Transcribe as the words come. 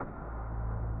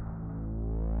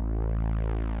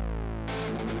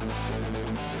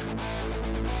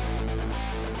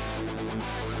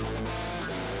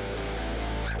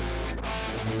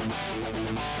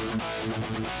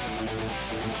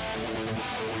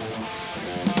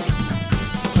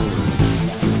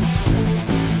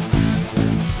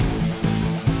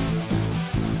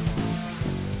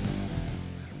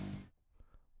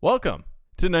Welcome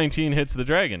to 19 Hits the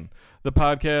Dragon, the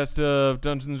podcast of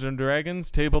Dungeons &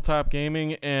 Dragons, tabletop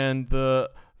gaming, and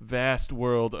the vast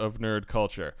world of nerd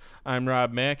culture. I'm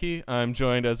Rob Mackey. I'm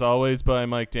joined, as always, by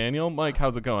Mike Daniel. Mike,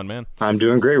 how's it going, man? I'm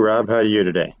doing great, Rob. How are you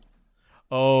today?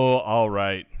 Oh, all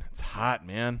right. It's hot,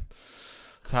 man.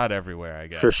 It's hot everywhere, I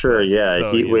guess. For sure, yeah.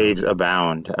 So, heat waves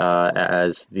abound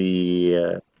as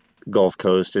the Gulf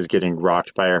Coast is getting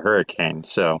rocked by a hurricane.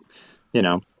 So, you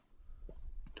know.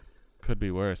 Could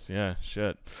be worse. Yeah,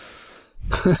 shit.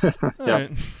 Yeah.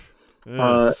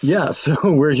 Right. So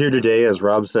we're here today, as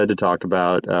Rob said, to talk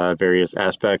about various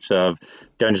aspects of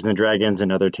Dungeons & Dragons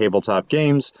and other tabletop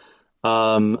games.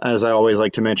 As I always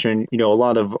like to mention, a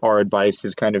lot of our advice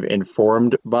is kind of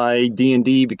informed by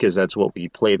D&D because that's what we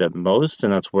play the most,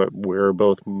 and that's what we're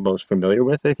both most familiar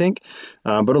with, I think.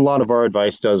 But a lot of our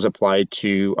advice does apply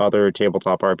to other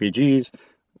tabletop RPGs.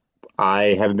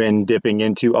 I have been dipping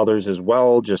into others as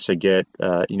well just to get,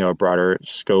 a broader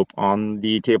scope on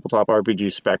the tabletop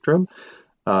RPG spectrum.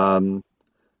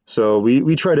 So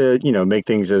we try to, make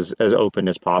things as open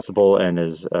as possible and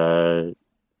as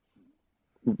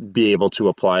be able to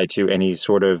apply to any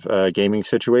sort of gaming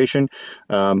situation.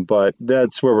 But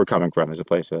that's where we're coming from as a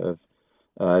place of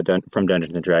from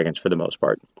Dungeons & Dragons for the most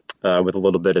part, with a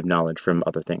little bit of knowledge from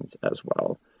other things as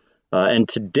well. And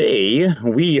today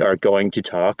we are going to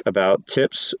talk about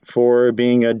tips for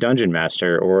being a dungeon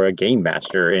master or a game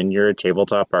master in your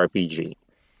tabletop RPG.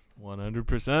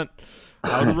 100%.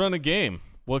 How to run a game.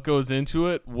 What goes into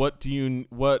it? What do you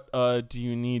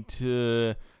need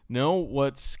to know?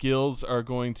 What skills are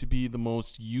going to be the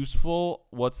most useful?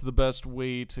 What's the best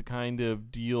way to kind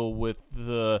of deal with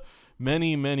the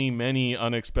many, many, many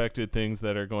unexpected things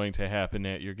that are going to happen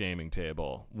at your gaming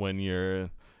table when you're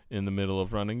in the middle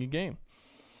of running a game?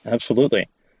 Absolutely.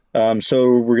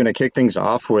 So we're going to kick things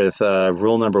off with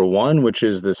rule number 1, which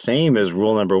is the same as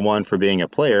rule number 1 for being a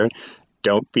player.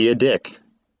 Don't be a dick.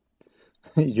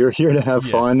 You're here to have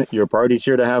fun. Your party's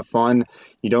here to have fun.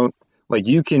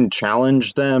 You can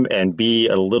challenge them and be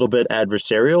a little bit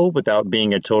adversarial without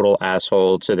being a total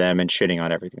asshole to them and shitting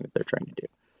on everything that they're trying to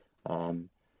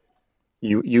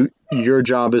do. Your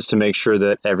job is to make sure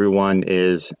that everyone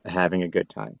is having a good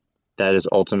time. That is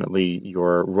ultimately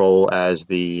your role as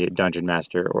the dungeon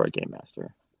master or a game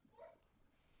master.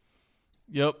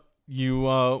 Yep. You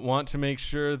want to make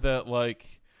sure that,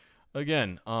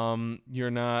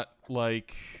 you're not,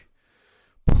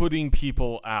 putting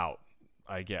people out,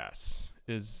 I guess,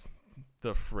 is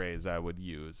the phrase I would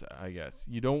use, I guess.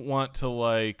 You don't want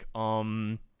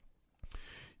to,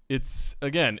 it's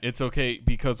okay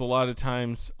because a lot of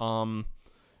times,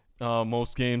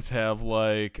 most games have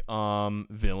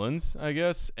villains, I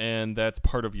guess, and that's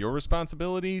part of your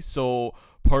responsibility. So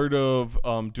part of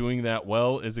doing that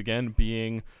well is, again,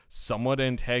 being somewhat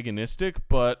antagonistic,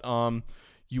 but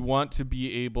you want to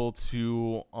be able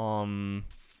to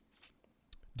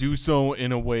do so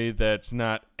in a way that's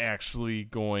not actually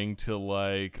going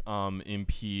to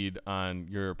impede on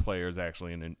your players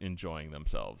actually enjoying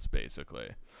themselves, basically.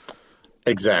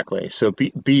 Exactly. So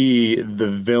be the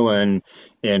villain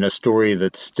in a story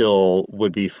that still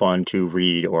would be fun to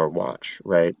read or watch,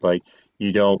 right?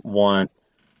 You don't want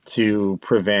to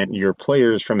prevent your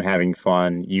players from having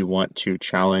fun. You want to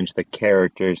challenge the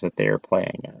characters that they are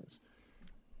playing as.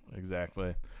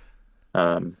 Exactly.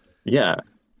 Yeah.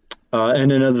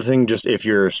 And another thing, just if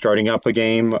you're starting up a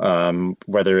game,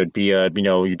 whether it be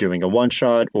you're doing a one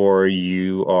shot or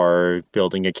you are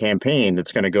building a campaign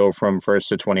that's going to go from 1st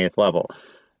to 20th level,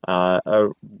 a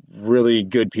really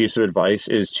good piece of advice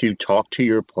is to talk to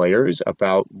your players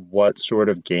about what sort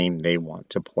of game they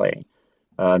want to play.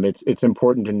 It's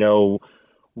important to know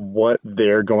what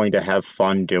they're going to have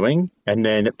fun doing, and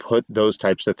then put those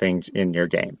types of things in your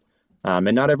game.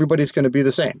 And not everybody's going to be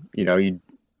the same.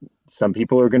 Some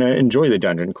people are going to enjoy the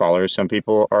dungeon crawler. Some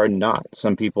people are not.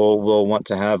 Some people will want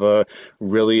to have a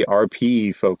really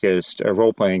RP focused,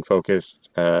 role playing focused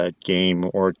game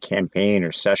or campaign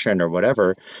or session or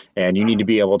whatever, and you need to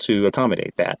be able to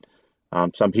accommodate that.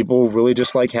 Some people really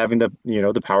just like having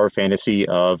the power fantasy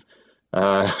of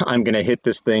I'm going to hit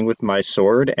this thing with my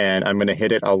sword and I'm going to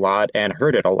hit it a lot and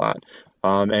hurt it a lot.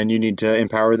 And you need to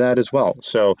empower that as well.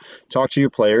 So talk to your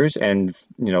players and,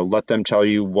 let them tell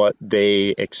you what they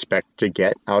expect to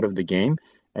get out of the game,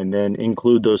 and then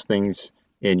include those things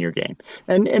in your game.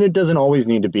 And it doesn't always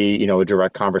need to be, a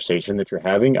direct conversation that you're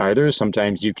having either.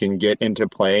 Sometimes you can get into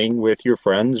playing with your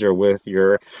friends or with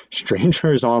your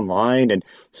strangers online and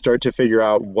start to figure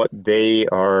out what they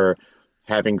are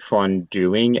having fun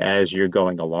doing as you're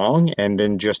going along, and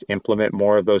then just implement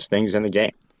more of those things in the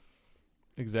game.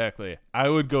 Exactly. I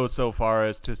would go so far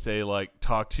as to say, like,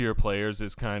 talk to your players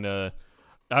is kind of,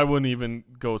 I wouldn't even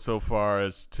go so far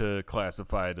as to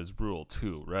classify it as rule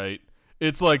 2, right?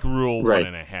 It's like rule Right.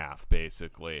 1.5,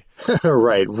 basically.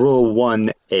 Right. Rule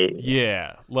 1A.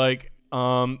 Yeah. Like,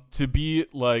 to be,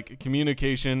 like,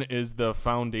 communication is the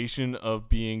foundation of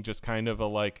being just kind of a,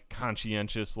 like,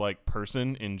 conscientious, like,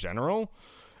 person in general.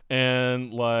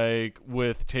 And, like,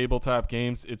 with tabletop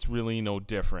games, it's really no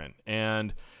different.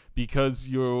 And because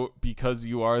you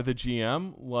are the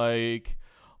GM, like,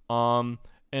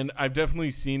 and I've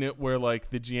definitely seen it where, like,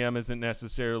 the GM isn't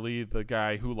necessarily the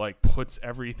guy who, like, puts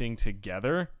everything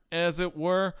together, as it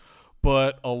were,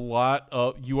 but a lot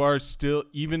of you are still,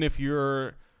 even if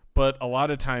you're, but a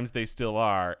lot of times they still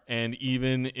are. And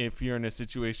even if you're in a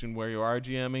situation where you are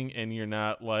GMing and you're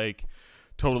not, like,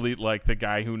 totally, like, the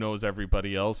guy who knows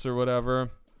everybody else or whatever,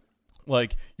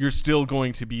 like, you're still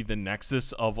going to be the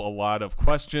nexus of a lot of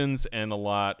questions and a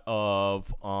lot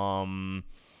of,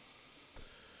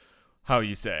 how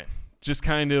you say, just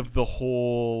kind of the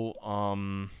whole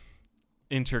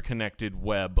interconnected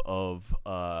web of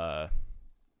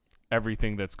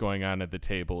everything that's going on at the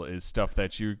table is stuff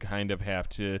that you kind of have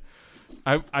to,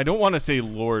 I don't want to say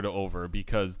lord over,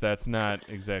 because that's not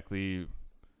exactly,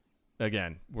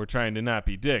 again, we're trying to not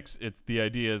be dicks. It's the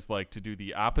idea is, like, to do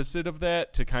the opposite of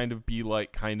that, to kind of be,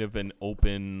 like, kind of an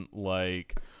open,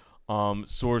 like,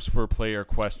 source for player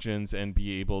questions and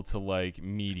be able to, like,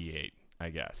 mediate, I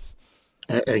guess.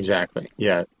 Exactly.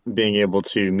 Yeah. Being able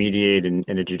to mediate and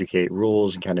adjudicate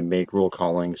rules and kind of make rule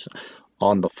callings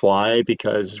on the fly,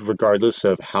 because regardless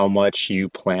of how much you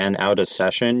plan out a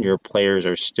session, your players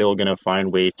are still going to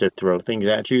find ways to throw things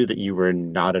at you that you were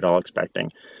not at all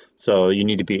expecting. So you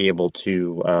need to be able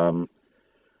to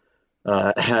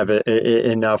have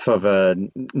enough of a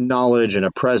knowledge and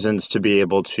a presence to be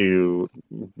able to,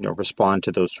 respond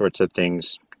to those sorts of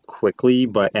things quickly,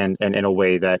 but and in a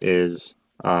way that is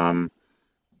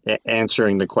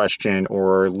answering the question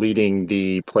or leading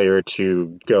the player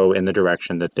to go in the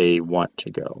direction that they want to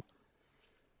go.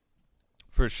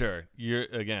 For sure. You're,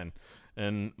 again,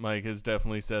 and Mike has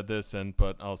definitely said this,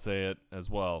 but I'll say it as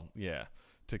well. Yeah.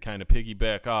 To kind of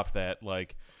piggyback off that,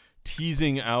 like,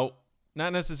 teasing out,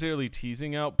 not necessarily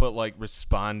teasing out, but, like,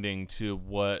 responding to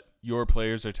what your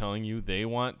players are telling you they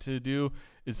want to do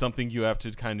is something you have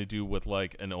to kind of do with,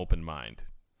 like, an open mind.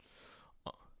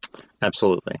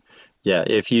 Absolutely. Yeah,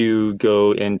 if you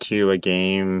go into a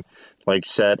game like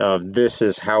set of this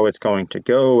is how it's going to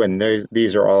go and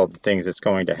these are all the things that's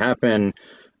going to happen,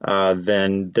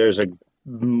 then there's a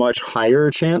much higher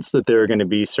chance that there are going to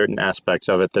be certain aspects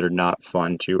of it that are not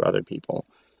fun to other people.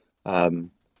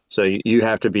 So you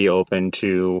have to be open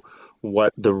to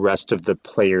what the rest of the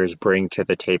players bring to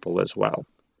the table as well.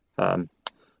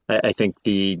 I think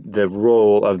the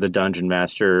role of the dungeon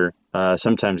master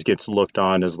sometimes gets looked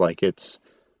on as like it's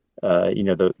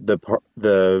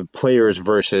the players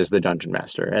versus the dungeon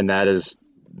master, and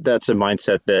that's a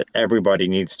mindset that everybody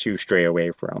needs to stray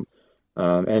away from.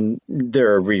 And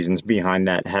there are reasons behind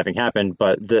that having happened,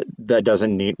 but that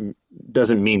doesn't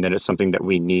mean that it's something that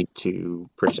we need to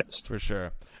persist. For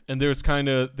sure. And there's kind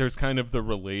of the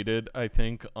related, I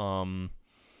think,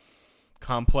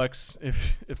 complex,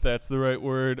 if that's the right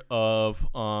word, of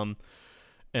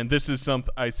and this is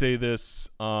I say this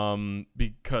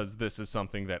because this is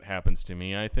something that happens to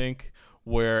me, I think,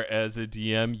 where as a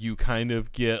DM you kind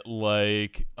of get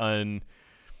like an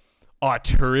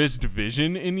auteurist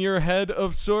vision in your head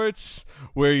of sorts,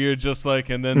 where you're just like,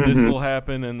 and then this will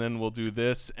happen, and then we'll do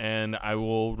this, and I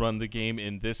will run the game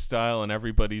in this style, and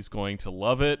everybody's going to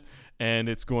love it, and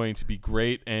it's going to be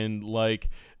great, and like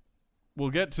we'll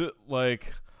get to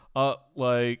like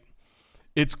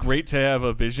it's great to have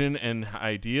a vision and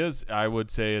ideas. I would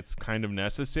say it's kind of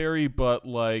necessary, but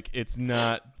like it's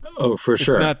not. Oh, for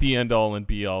sure. It's not the end all and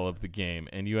be all of the game,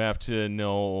 and you have to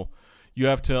know. You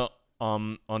have to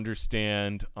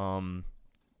understand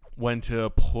when to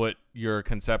put your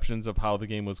conceptions of how the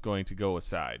game was going to go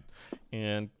aside,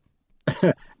 and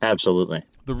absolutely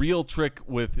the real trick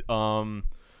with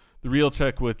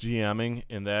GMing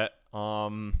in that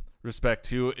respect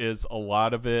too is a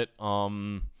lot of it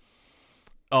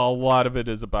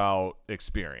is about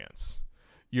experience.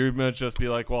 You're going to just be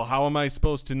like, well, how am I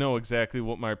supposed to know exactly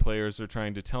what my players are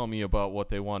trying to tell me about what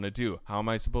they want to do? How am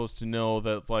I supposed to know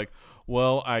that it's like,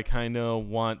 well, I kind of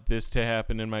want this to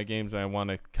happen in my games, and I want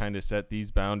to kind of set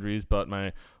these boundaries, but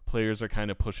my players are kind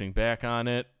of pushing back on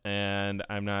it, and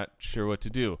I'm not sure what to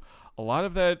do. A lot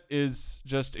of that is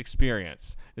just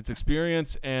experience. It's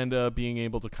experience and being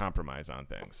able to compromise on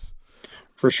things.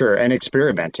 For sure. And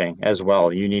experimenting as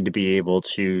well. You need to be able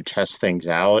to test things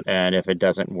out, and if it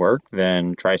doesn't work,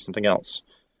 then try something else.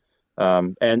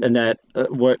 And that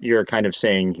what you're kind of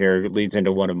saying here leads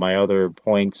into one of my other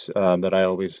points that I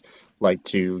always like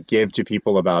to give to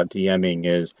people about DMing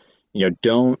is,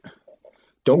 don't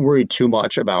worry too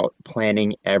much about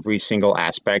planning every single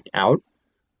aspect out.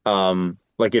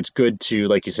 Like it's good to,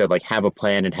 like you said, like have a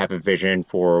plan and have a vision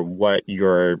for what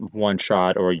your one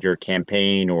shot or your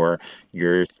campaign or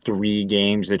your 3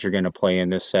 games that you're going to play in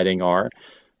this setting are.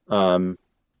 Um,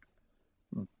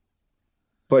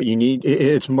 but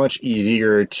it's much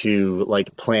easier to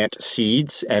like plant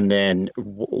seeds and then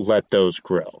let those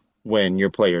grow when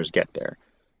your players get there.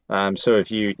 So if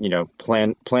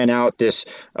plan out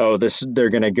they're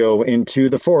gonna go into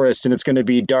the forest and it's gonna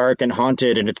be dark and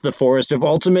haunted and it's the forest of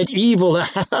ultimate evil,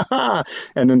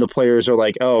 and then the players are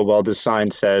like, oh well, this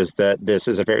sign says that this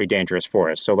is a very dangerous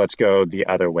forest, so let's go the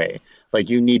other way. Like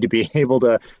you need to be able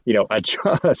to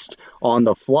adjust on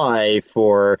the fly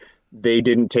for they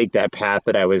didn't take that path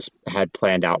that had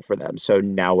planned out for them. So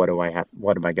now what am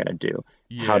I gonna do?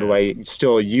 How do Yeah. I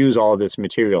still use all of this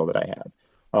material that I have?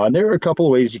 There are a couple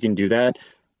of ways you can do that.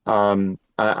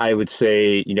 I would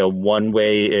say, one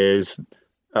way is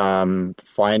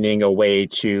finding a way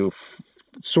to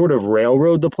sort of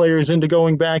railroad the players into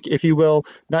going back, if you will,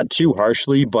 not too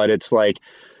harshly, but it's like,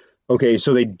 okay,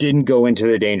 so they didn't go into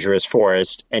the dangerous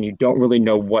forest, and you don't really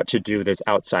know what to do that's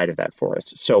outside of that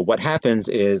forest. So what happens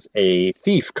is a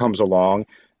thief comes along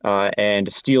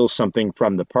and steals something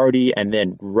from the party and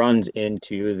then runs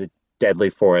into the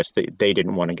deadly forest that they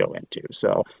didn't want to go into.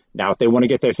 So now if they want to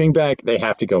get their thing back, they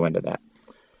have to go into that.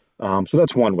 So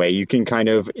that's one way you can kind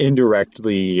of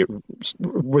indirectly,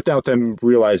 without them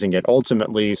realizing it,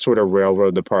 ultimately sort of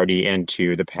railroad the party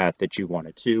into the path that you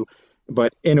wanted to,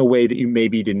 but in a way that you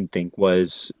maybe didn't think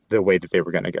was the way that they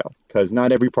were going to go. Because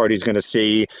not every party is going to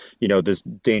see, this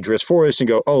dangerous forest and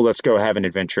go, oh, let's go have an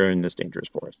adventure in this dangerous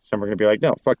forest. Some are going to be like,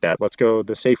 no, fuck that. Let's go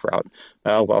the safe route.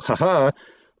 Well, haha,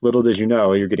 little did you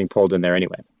know, you're getting pulled in there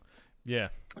anyway. Yeah.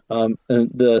 And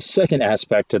the second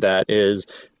aspect to that is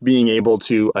being able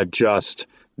to adjust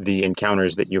the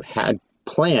encounters that you had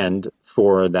planned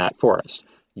for that forest.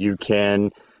 You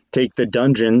can take the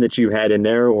dungeon that you had in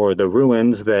there or the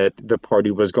ruins that the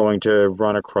party was going to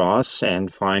run across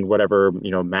and find whatever,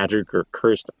 magic or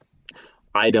cursed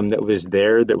item that was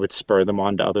there that would spur them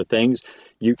on to other things.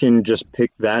 You can just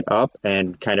pick that up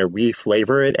and kind of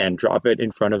reflavor it and drop it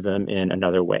in front of them in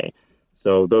another way.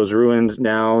 So those ruins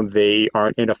now, they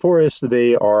aren't in a forest.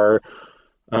 They are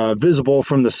visible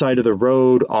from the side of the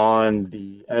road on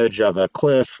the edge of a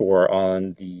cliff or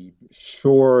on the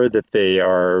shore that they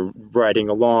are riding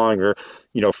along, or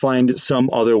find some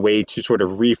other way to sort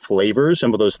of reflavor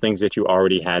some of those things that you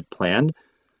already had planned,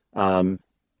 um,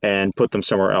 and put them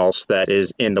somewhere else that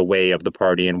is in the way of the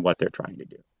party and what they're trying to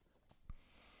do.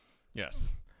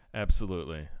 Yes,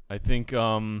 absolutely. I think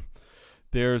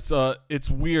there's it's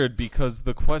weird because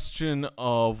the question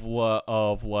of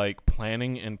like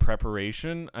planning and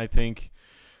preparation, I think,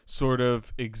 sort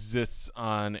of exists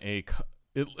on it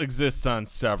exists on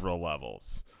several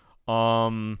levels.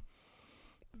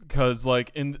 Because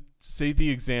like in say the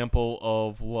example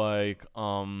of like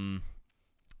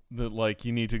that like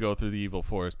you need to go through the evil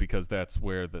forest because that's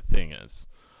where the thing is.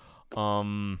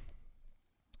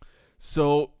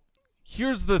 So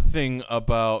here's the thing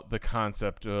about the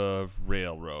concept of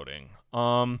railroading.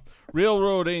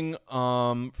 Railroading,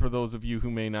 for those of you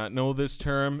who may not know this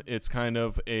term, it's kind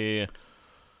of a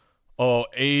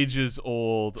ages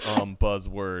old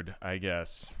buzzword, I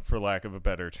guess, for lack of a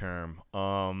better term,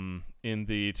 in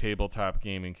the tabletop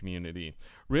gaming community.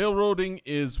 Railroading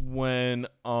is when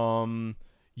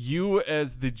you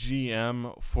as the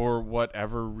GM, for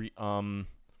whatever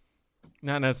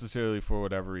not necessarily for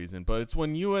whatever reason, but it's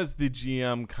when you as the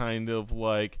GM kind of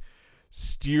like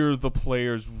steer the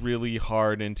players really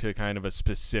hard into kind of a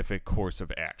specific course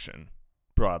of action,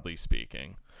 broadly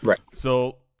speaking. Right.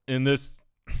 So in this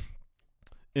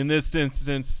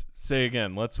instance, say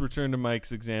again, let's return to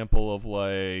Mike's example of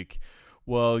like,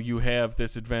 well, you have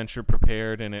this adventure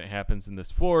prepared and it happens in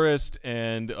this forest,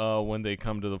 and when they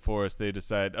come to the forest, they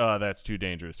decide, oh, that's too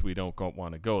dangerous. We don't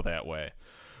want to go that way.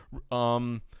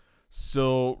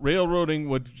 So railroading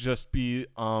would just be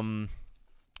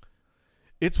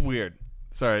It's weird.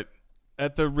 Sorry,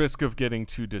 at the risk of getting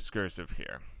too discursive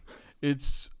here,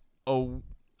 it's a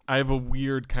I have a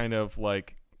weird kind of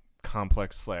like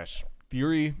complex slash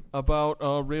theory about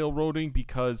railroading,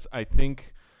 because I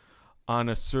think on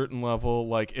a certain level,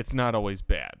 like, it's not always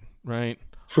bad, right?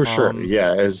 For sure. Um,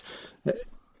 Yeah. As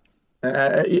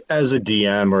a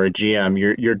DM or a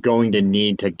GM, you're going to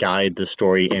need to guide the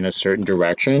story in a certain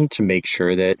direction to make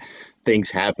sure that things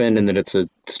happen and that it's a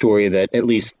story that at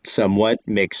least somewhat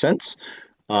makes sense.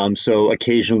 So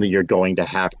occasionally you're going to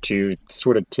have to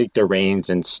sort of take the reins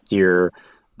and steer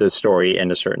the story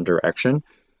in a certain direction.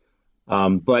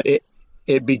 But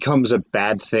it becomes a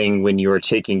bad thing when you're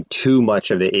taking too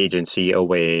much of the agency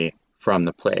away from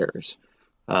the players.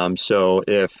 So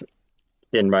if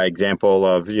in my example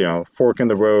of, fork in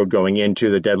the road going into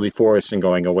the deadly forest and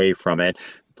going away from it,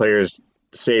 players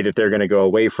say that they're going to go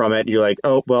away from it. You're like,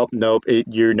 oh, well, nope,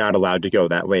 you're not allowed to go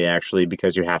that way actually,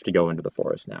 because you have to go into the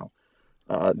forest now.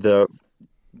 The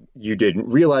You didn't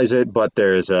realize it, but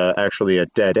there's actually a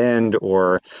dead end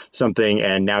or something,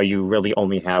 and now you really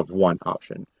only have one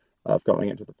option of going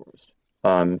into the forest.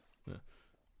 yeah.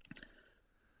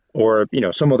 Or,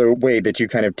 some other way that you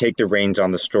kind of take the reins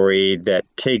on the story that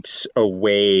takes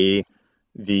away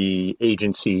the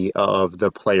agency of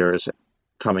the players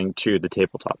coming to the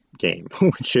tabletop game,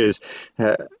 which is,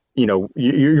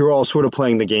 you're all sort of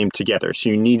playing the game together. So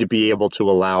you need to be able to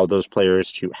allow those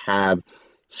players to have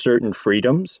certain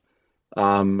freedoms.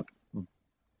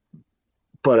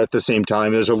 But at the same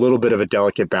time, there's a little bit of a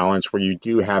delicate balance where you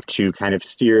do have to kind of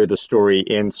steer the story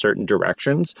in certain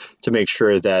directions to make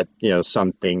sure that,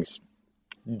 some things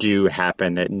do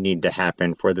happen that need to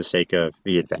happen for the sake of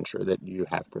the adventure that you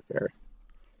have prepared.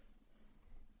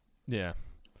 Yeah,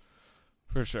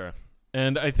 for sure.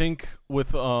 And I think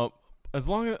with as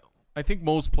long as I think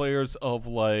most players of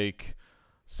like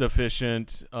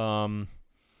sufficient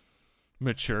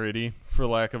maturity, for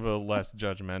lack of a less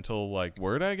judgmental like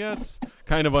word, I guess,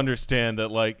 kind of understand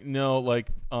that, like, no, like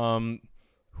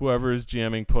whoever is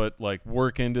GMing put like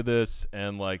work into this,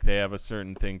 and like they have a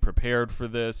certain thing prepared for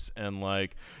this, and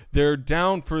like they're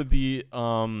down for the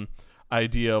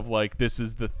idea of like, this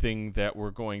is the thing that we're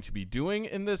going to be doing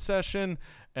in this session,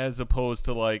 as opposed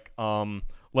to like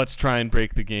let's try and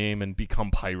break the game and become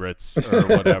pirates or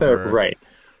whatever.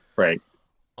 Right.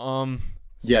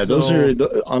 Yeah, So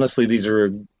honestly, these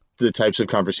are the types of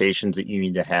conversations that you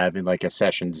need to have in like a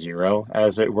session zero,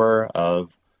 as it were,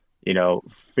 of,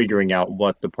 figuring out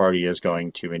what the party is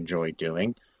going to enjoy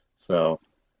doing. So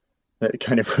that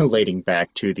kind of relating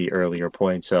back to the earlier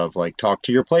points of like, talk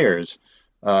to your players.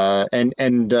 I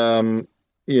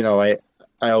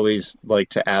always like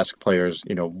to ask players,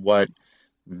 what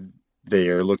they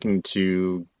are looking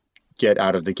to get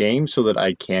out of the game so that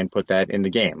I can put that in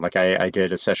the game. Like I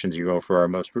did a session zero for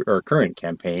our current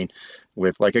campaign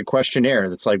with like a questionnaire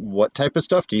that's like, what type of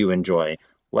stuff do you enjoy?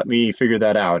 Let me figure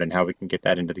that out and how we can get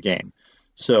that into the game.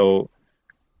 So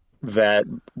that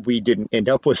we didn't end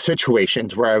up with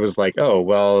situations where I was like, oh,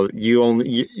 well,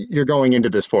 you're going into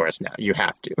this forest now. You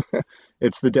have to.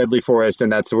 It's the deadly forest,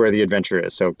 and that's where the adventure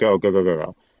is. So go, go, go, go,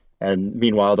 go. And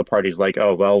meanwhile, the party's like,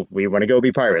 oh, well, we want to go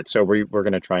be pirates, so we're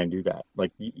going to try and do that.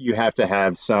 Like, you have to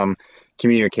have some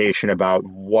communication about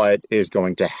what is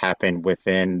going to happen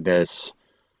within this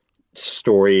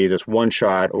story, this one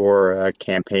shot or a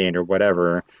campaign or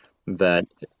whatever, that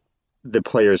the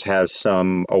players have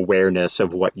some awareness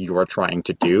of what you are trying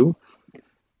to do,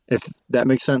 if that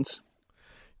makes sense.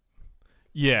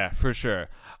 yeah, for sure.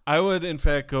 I would in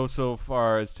fact go so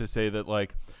far as to say that,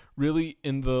 like, really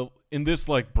in this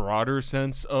like broader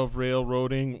sense of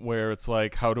railroading, where it's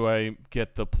like, how do I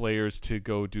get the players to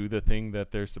go do the thing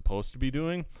that they're supposed to be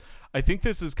doing? I think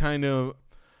this is kind of,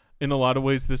 in a lot of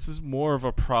ways, this is more of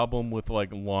a problem with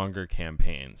like longer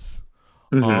campaigns.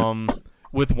 Mm-hmm.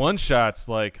 With one shots,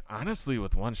 like, honestly,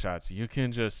 with one shots, you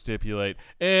can just stipulate,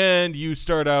 and you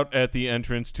start out at the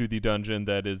entrance to the dungeon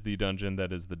that is the dungeon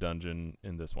that is the dungeon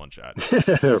in this one shot.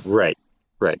 Right.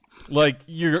 Like,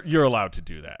 you're allowed to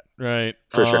do that, right?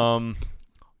 For sure.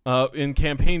 In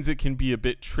campaigns, it can be a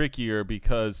bit trickier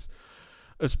because,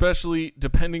 especially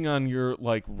depending on your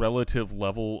like relative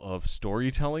level of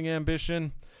storytelling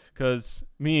ambition, because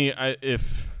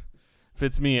if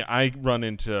it's me, I run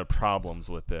into problems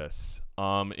with this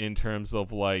in terms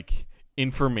of like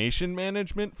information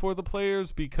management for the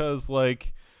players, because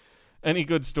like any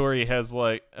good story has,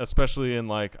 like, especially in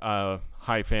like a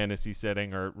high fantasy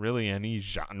setting, or really any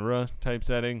genre type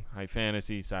setting, high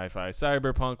fantasy, sci-fi,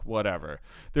 cyberpunk, whatever,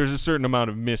 there's a certain amount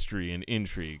of mystery and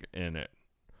intrigue in it.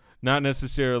 Not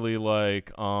necessarily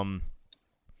like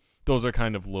those are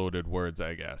kind of loaded words,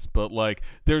 I guess. But like,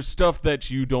 there's stuff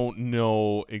that you don't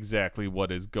know exactly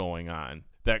what is going on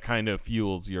that kind of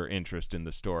fuels your interest in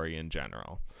the story in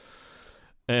general.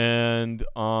 And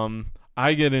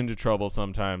I get into trouble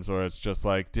sometimes where it's just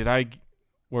like,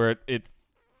 where it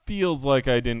feels like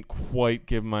I didn't quite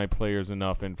give my players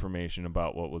enough information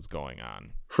about what was going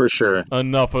on. For sure.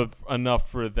 Enough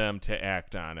for them to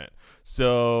act on it.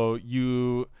 So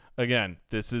again,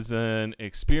 this is an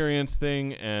experience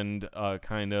thing and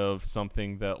kind of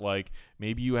something that like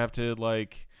maybe you have to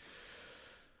like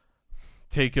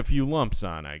take a few lumps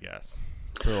on, I guess.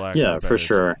 Yeah, for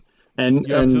sure.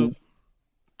 And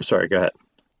sorry, go ahead.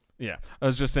 Yeah, I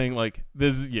was just saying like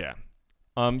this. Yeah,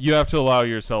 you have to allow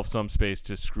yourself some space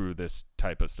to screw this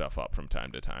type of stuff up from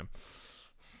time to time.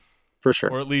 For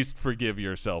sure. Or at least forgive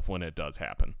yourself when it does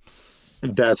happen.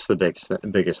 That's the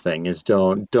biggest thing is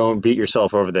don't beat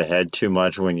yourself over the head too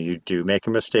much when you do make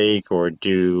a mistake or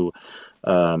don't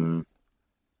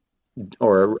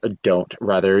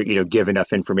rather, give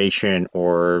enough information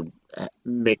or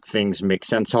make things make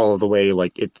sense all of the way.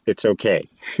 Like it's okay.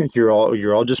 You're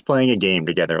all just playing a game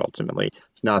together. Ultimately,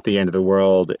 it's not the end of the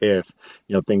world if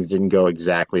things didn't go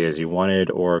exactly as you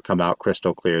wanted or come out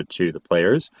crystal clear to the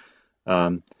players.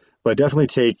 But definitely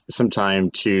take some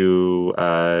time to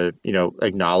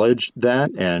acknowledge that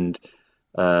and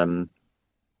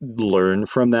learn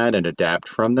from that and adapt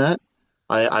from that.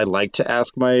 I like to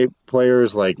ask my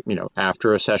players, like,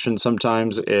 after a session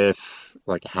sometimes if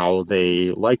like how they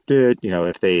liked it,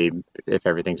 if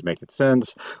everything's making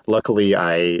sense. Luckily,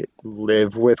 I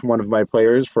live with one of my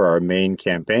players for our main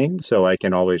campaign, so I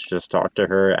can always just talk to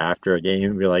her after a game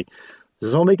and be like, "This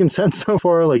is all making sense so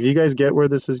far? Like, do you guys get where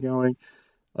this is going?"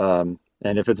 And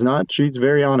if it's not, she's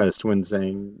very honest when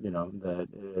saying, that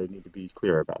I need to be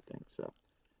clear about things. So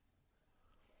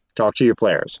talk to your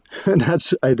players.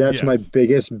 That's Yes. my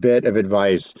biggest bit of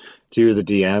advice to the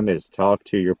DM is talk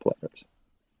to your players.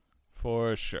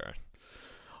 For sure.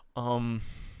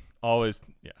 Always,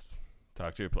 yes.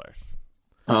 Talk to your players.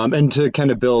 And to kind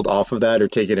of build off of that or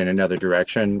take it in another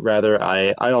direction, rather,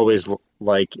 I always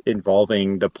like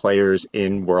involving the players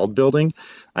in world building.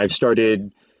 I've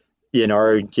started in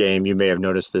our game, you may have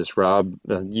noticed this, Rob,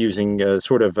 using a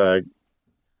sort of a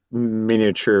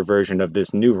miniature version of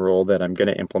this new rule that I'm going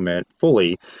to implement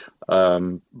fully.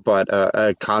 But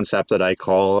a concept that I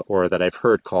call, or that I've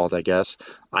heard called, I guess,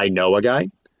 I know a guy.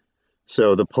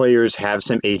 So the players have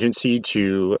some agency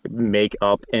to make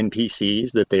up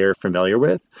NPCs that they are familiar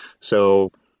with.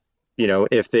 So,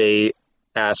 if they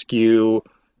ask you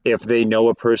if they know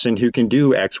a person who can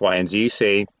do X, Y, and Z,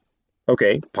 say,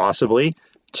 okay, possibly.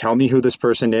 Tell me who this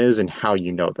person is and how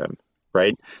you know them,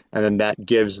 right? And then that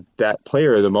gives that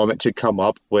player the moment to come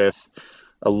up with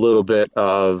a little bit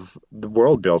of the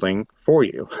world building for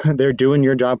you. They're doing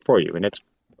your job for you, and it's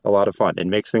a lot of fun. It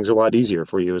makes things a lot easier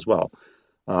for you as well.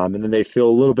 And then they feel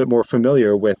a little bit more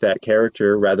familiar with that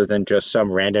character rather than just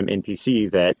some random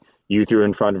NPC that you threw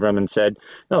in front of them and said,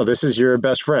 "No, this is your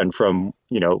best friend from,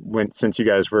 since you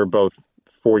guys were both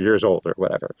 4 years old or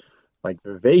whatever." Like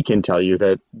they can tell you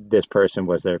that this person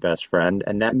was their best friend,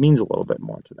 and that means a little bit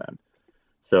more to them.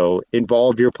 So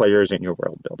involve your players in your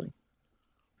world building.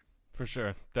 For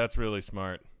sure. That's really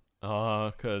smart.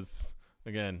 Because,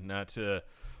 again, not to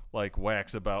like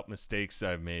wax about mistakes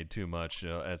I've made too much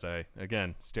as I,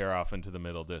 again, stare off into the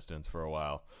middle distance for a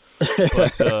while.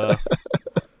 But,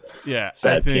 yeah,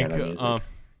 Sad I think, piano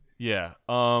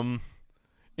music.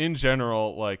 in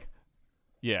general, like,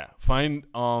 yeah, find,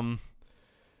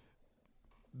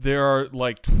 there are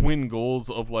like twin goals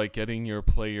of like getting your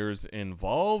players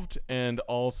involved and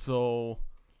also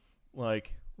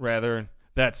like rather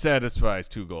that satisfies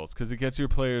two goals because it gets your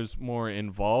players more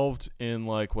involved in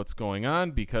like what's going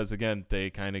on because again they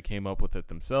kind of came up with it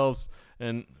themselves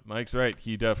and Mike's right,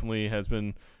 he definitely has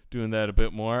been doing that a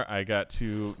bit more. I got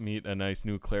to meet a nice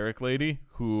new cleric lady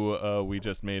who we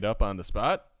just made up on the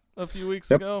spot a few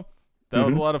weeks ago. That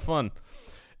was a lot of fun.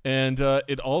 And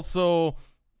it also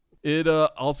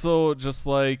just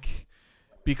like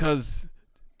because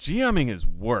GMing is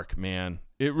work, man.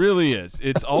 It really is.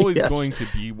 It's always going to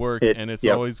be work, and it's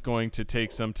always going to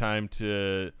take some time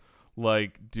to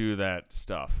like do that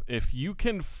stuff. If you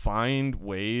can find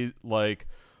ways like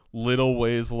little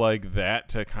ways like that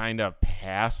to kind of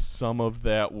pass some of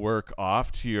that work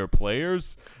off to your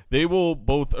players, they will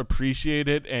both appreciate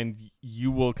it and you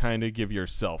will kind of give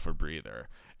yourself a breather.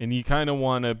 And you kind of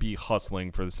want to be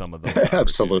hustling for some of those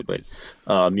Absolutely.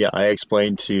 I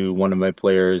explained to one of my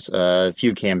players a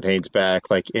few campaigns back,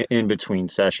 like in between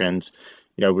sessions,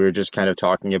 we were just kind of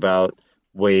talking about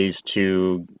ways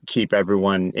to keep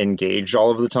everyone engaged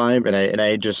all of the time. And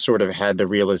I just sort of had the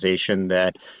realization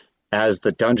that as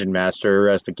the dungeon master,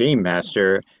 as the game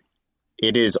master,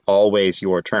 it is always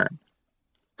your turn.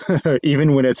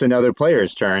 Even when it's another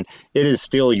player's turn, it is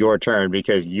still your turn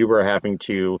because you are having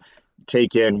to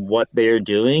take in what they're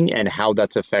doing and how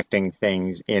that's affecting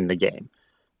things in the game.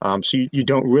 So you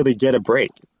don't really get a break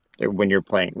when you're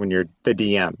playing, when you're the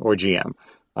DM or GM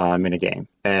in a game.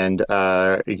 And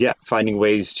yeah, finding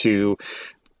ways to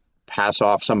pass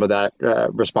off some of that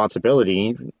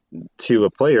responsibility to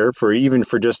a player for even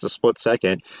for just a split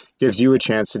second gives you a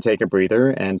chance to take a breather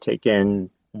and take in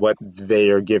what they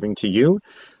are giving to you,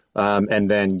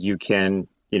 and then you can,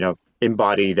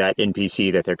 embody that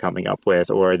NPC that they're coming up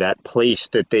with or that place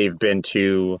that they've been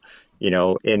to,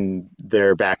 in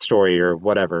their backstory or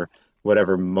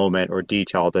whatever moment or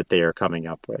detail that they are coming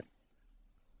up with.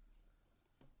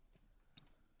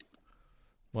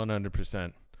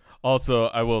 100%. Also,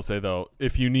 I will say though,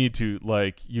 if you need to,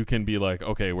 like, you can be like,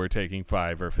 okay, we're taking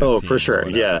 5 or 15. Oh, for sure, or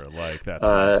whatever. yeah. Like that's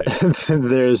fine too.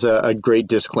 There's a great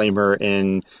disclaimer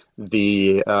in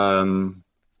the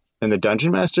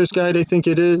Dungeon Master's Guide, I think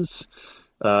it is,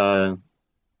 at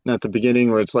the beginning,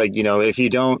 where it's like, if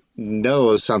you don't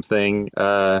know something,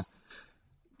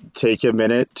 take a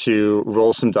minute to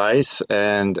roll some dice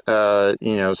and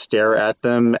stare at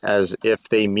them as if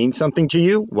they mean something to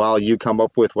you while you come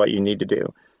up with what you need to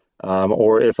do.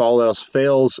 Or if all else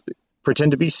fails,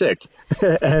 pretend to be sick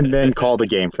and then call the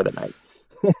game for the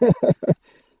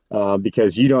night.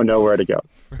 Because you don't know where to go.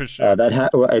 For sure.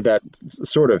 That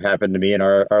sort of happened to me in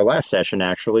our last session,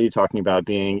 actually, talking about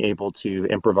being able to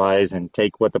improvise and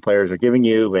take what the players are giving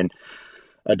you and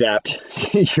adapt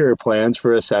your plans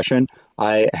for a session.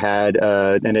 I had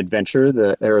an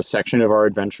adventure, or a section of our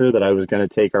adventure that I was going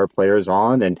to take our players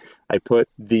on, and I put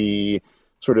the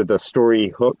sort of the story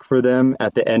hook for them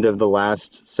at the end of the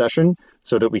last session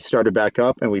so that we started back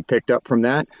up and we picked up from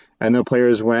that. And the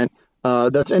players went,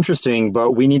 that's interesting,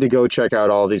 but we need to go check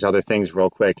out all these other things real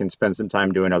quick and spend some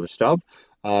time doing other stuff.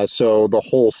 So the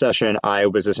whole session I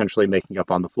was essentially making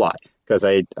up on the fly because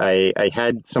I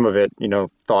had some of it,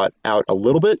 thought out a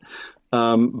little bit,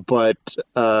 but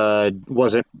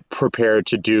wasn't prepared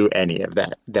to do any of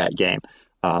that game.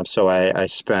 So I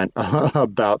spent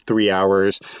about 3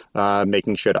 hours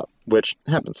making shit up, which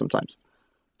happens sometimes.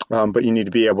 But you need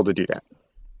to be able to do that.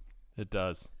 It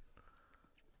does.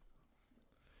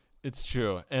 It's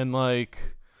true. And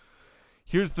like,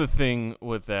 here's the thing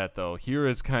with that though. Here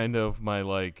is kind of my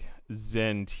like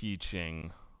Zen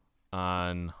teaching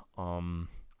on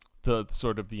the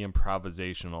sort of the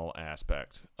improvisational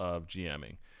aspect of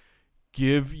GMing.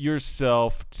 Give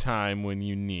yourself time when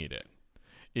you need it.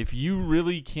 If you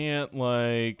really can't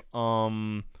like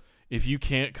if you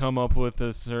can't come up with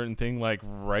a certain thing like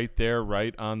right there,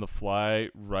 right on the fly,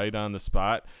 right on the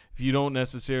spot, if you don't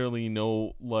necessarily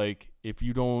know, like if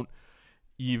you don't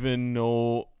even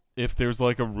know if there's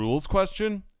like a rules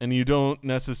question and you don't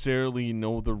necessarily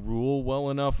know the rule well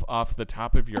enough off the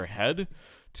top of your head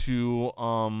to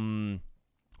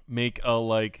make a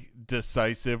like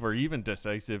decisive or even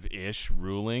decisive-ish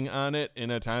ruling on it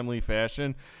in a timely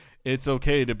fashion, it's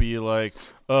okay to be like,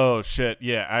 oh shit,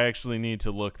 yeah, I actually need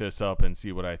to look this up and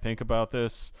see what I think about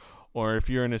this. Or if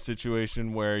you're in a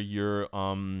situation where you're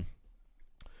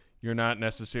not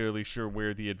necessarily sure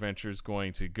where the adventure is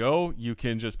going to go, you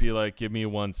can just be like, give me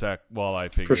 1 sec while I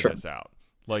figure this out.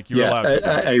 Like you're allowed to do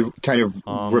I kind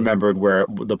of remembered where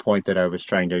the point that I was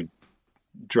trying to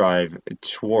drive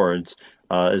towards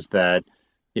is that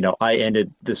I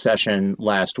ended the session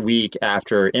last week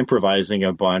after improvising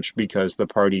a bunch because the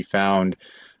party found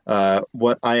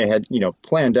what I had,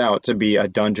 planned out to be a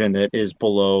dungeon that is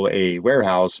below a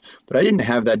warehouse, but I didn't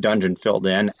have that dungeon filled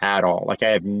in at all. Like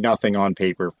I have nothing on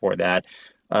paper for that,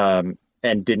 and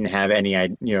didn't have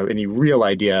any real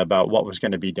idea about what was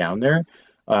going to be down there.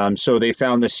 So they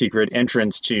found the secret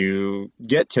entrance to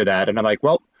get to that, and I'm like,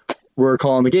 well, we're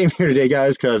calling the game here today,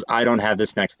 guys, because I don't have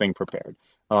this next thing prepared.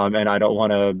 And I don't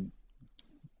want to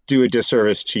do a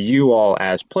disservice to you all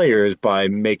as players by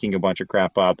making a bunch of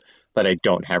crap up that I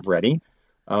don't have ready.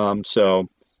 So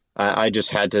I just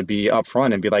had to be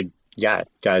upfront and be like, yeah,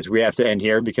 guys, we have to end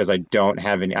here because I don't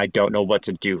know what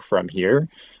to do from here.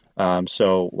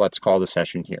 So let's call the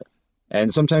session here.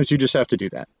 And sometimes you just have to do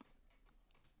that.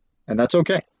 And that's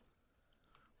okay.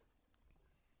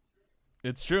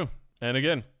 It's true. And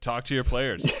again, talk to your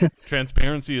players.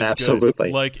 Transparency is Absolutely.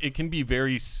 Good. Like it can be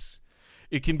very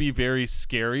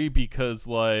scary because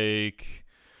like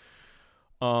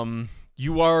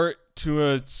you are to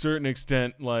a certain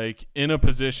extent like in a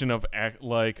position of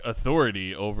like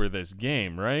authority over this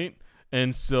game, right?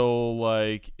 And so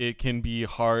like it can be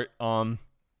hard and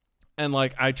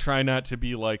like I try not to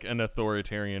be like an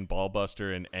authoritarian ball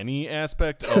buster in any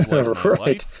aspect of like my Right.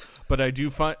 life, but I do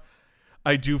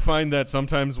find that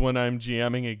sometimes when I'm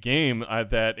GMing a game,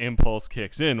 that impulse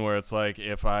kicks in where it's like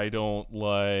if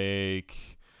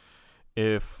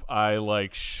I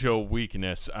like show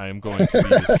weakness, I am going to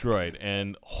be destroyed.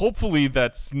 And hopefully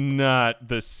that's not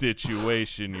the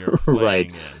situation you're Right.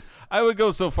 playing in. I would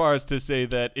go so far as to say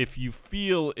that if you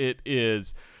feel it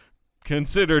is,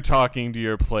 consider talking to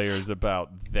your players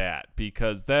about that,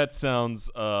 because that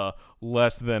sounds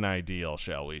less than ideal,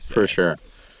 shall we say. For sure.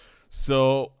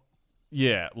 So,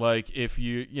 yeah, like if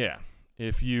you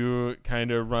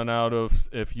kind of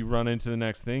if you run into the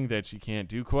next thing that you can't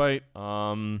do quite,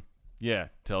 yeah,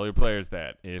 tell your players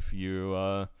that. If you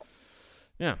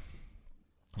yeah,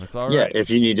 that's all Yeah, right. if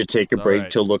you need to take a It's all break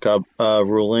right. to look up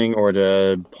ruling or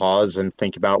to pause and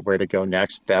think about where to go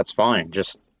next, that's fine.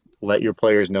 Just let your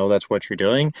players know that's what you're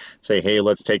doing. Say, hey,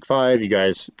 let's take five. You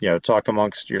guys, talk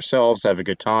amongst yourselves, have a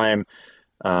good time.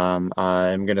 I'm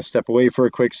going to step away for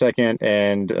a quick second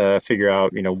and figure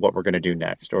out, what we're going to do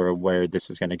next or where this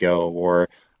is going to go. Or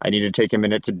I need to take a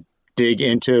minute to dig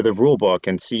into the rule book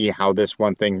and see how this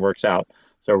one thing works out.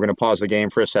 So we're going to pause the game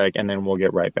for a sec and then we'll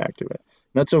get right back to it.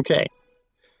 That's okay.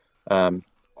 Um,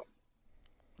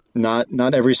 not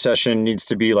every session needs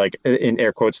to be like in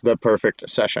air quotes the perfect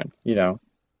session.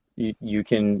 You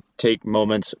can take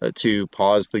moments to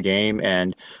pause the game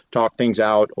and talk things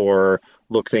out or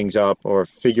look things up or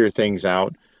figure things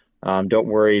out. Don't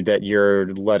worry that you're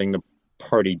letting the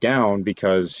party down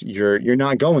because you're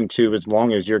not going to as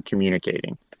long as you're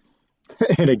communicating.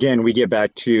 And again, we get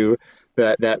back to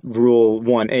that rule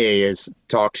 1A is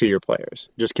talk to your players.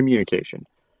 Just communication.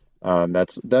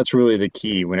 That's really the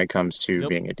key when it comes to Yep.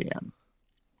 being a DM.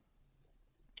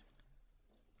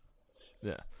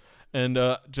 Yeah. And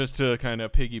just to kind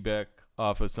of piggyback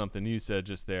off of something you said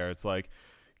just there, it's like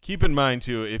keep in mind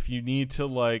too, if you need to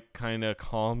like kind of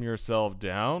calm yourself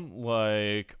down,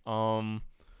 like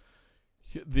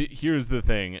here's the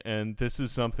thing, and this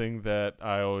is something that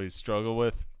I always struggle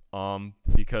with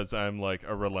because I'm like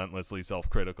a relentlessly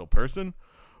self-critical person,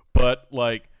 but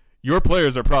like your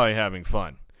players are probably having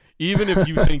fun. Even if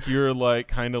you think you're like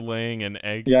kind of laying an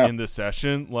egg Yeah, in the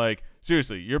session, like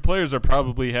seriously, your players are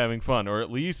probably having fun, or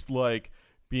at least like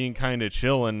being kind of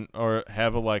chill and or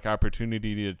have a like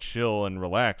opportunity to chill and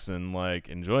relax and like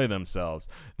enjoy themselves.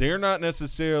 They're not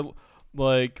necessarily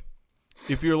like,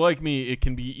 if you're like me, it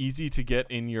can be easy to get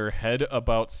in your head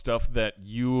about stuff that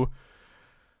you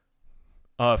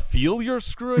feel you're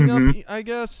screwing up, hmm I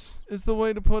guess is the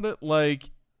way to put it. Like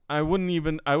I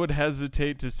would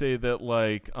hesitate to say that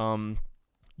like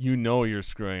you're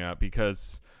screwing up,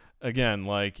 because again,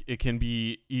 like it can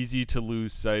be easy to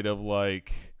lose sight of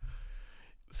like,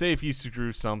 say if you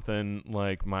screw something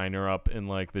like minor up in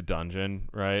like the dungeon,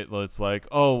 right? It's like,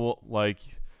 oh well, like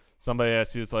somebody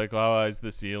asks you, it's like, oh, is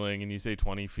the ceiling, and you say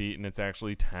 20 feet and it's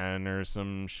actually 10 or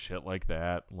some shit like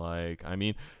that. Like, I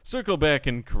mean, circle back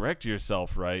and correct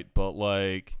yourself, right? But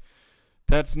like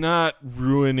that's not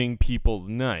ruining people's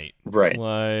night. right.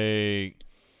 Like,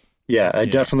 Yeah, I yeah.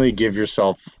 definitely give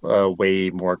yourself way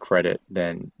more credit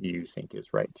than you think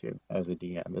is right to as a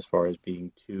DM, as far as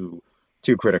being too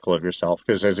critical of yourself,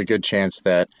 because there's a good chance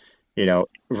that,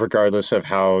 regardless of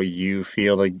how you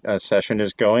feel a session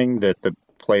is going, that the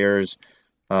players,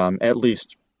 at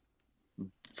least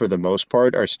for the most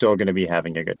part, are still going to be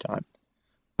having a good time.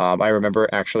 I remember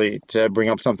actually to bring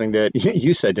up something that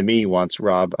you said to me once,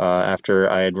 Rob, after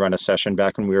I had run a session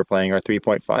back when we were playing our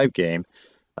 3.5 game,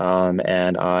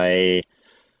 and I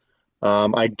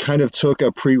kind of took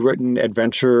a pre-written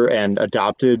adventure and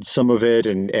adopted some of it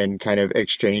and kind of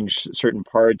exchanged certain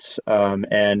parts.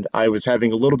 And I was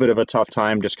having a little bit of a tough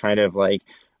time, just kind of like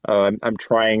I'm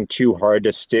trying too hard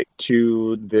to stick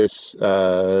to this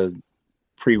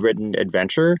pre-written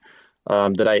adventure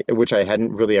which I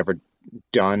hadn't really ever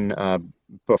done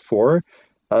before.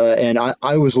 And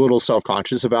I was a little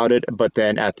self-conscious about it, but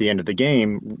then at the end of the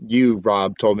game, you,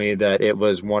 Rob, told me that it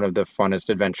was one of the funnest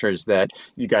adventures that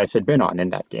you guys had been on in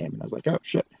that game. And I was like, oh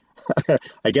shit,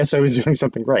 I guess I was doing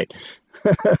something right.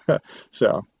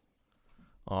 So,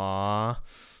 Aw.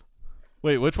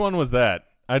 Wait, which one was that?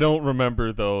 I don't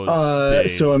remember those so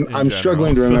days in I'm general.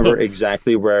 struggling to So remember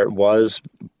exactly where it was,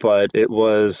 but it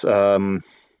was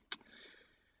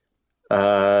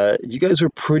you guys were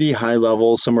pretty high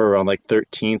level, somewhere around like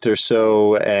 13th or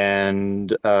so,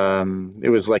 and it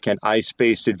was like an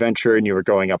ice-based adventure, and you were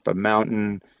going up a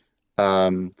mountain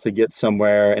to get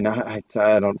somewhere, and I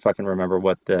don't fucking remember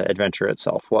what the adventure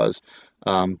itself was,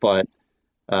 but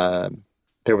uh,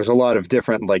 there was a lot of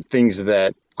different like things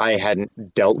that I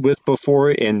hadn't dealt with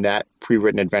before in that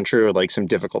pre-written adventure, like some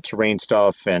difficult terrain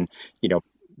stuff and, you know,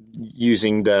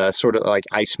 using the sort of like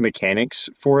ice mechanics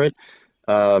for it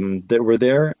that were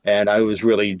there. And I was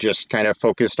really just kind of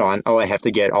focused on, oh, I have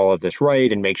to get all of this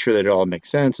right and make sure that it all makes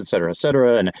sense, et cetera, et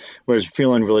cetera. And was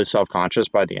feeling really self-conscious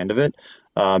by the end of it.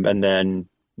 And then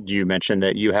you mentioned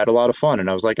that you had a lot of fun, and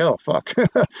I was like, oh, fuck.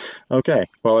 Okay.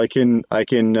 Well, I can,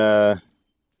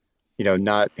 you know,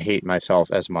 not hate myself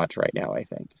as much right now, I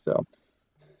think. So,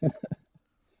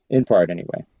 in part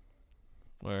anyway.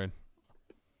 Word.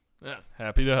 Yeah,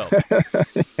 happy to help.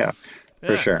 Yeah,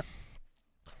 for Yeah. sure.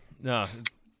 No,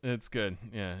 it's good.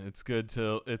 Yeah, it's good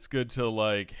to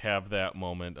like have that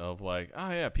moment of like,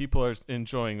 oh yeah, people are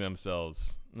enjoying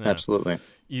themselves. Yeah. Absolutely.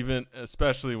 Even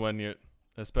especially when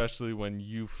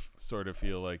you sort of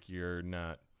feel like you're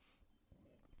not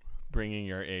bringing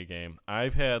your A game.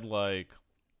 I've had like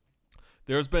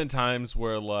there's been times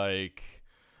where like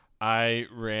I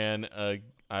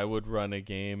would run a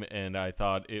game and I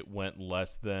thought it went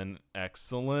less than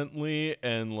excellently,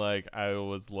 and like I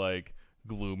was like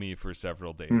gloomy for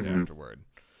several days afterward.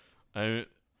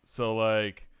 So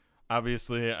like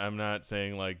obviously I'm not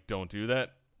saying like don't do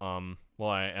that. Well,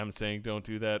 I am saying don't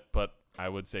do that, but I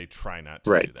would say try not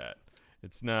to do that.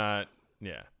 It's not,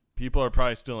 yeah. People are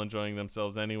probably still enjoying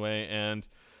themselves anyway, and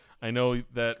I know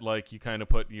that like you kind of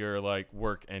put your like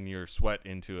work and your sweat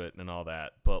into it and all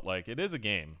that, but like it is a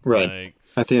game. Right. Like,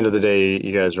 At the end of the day,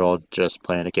 you guys are all just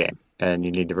playing a game, and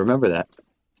you need to remember that.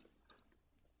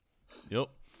 yep.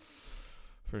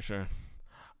 For sure.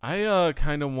 I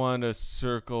kind of want to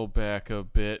circle back a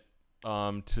bit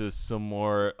to some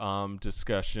more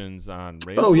discussions on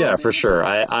railroading. Oh yeah, for sure.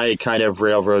 I kind of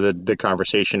railroaded the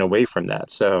conversation away from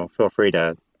that, so feel free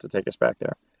to take us back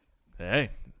there. Hey,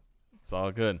 it's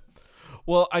all good.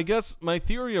 Well, I guess my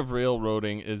theory of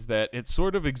railroading is that it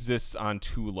sort of exists on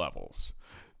two levels.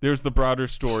 There's the broader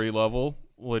story level,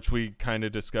 which we kind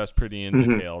of discussed pretty in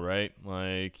detail, right?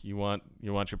 Like you want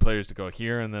your players to go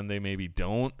here and then they maybe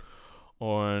don't.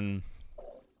 On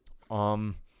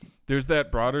there's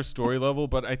that broader story level,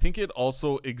 but I think it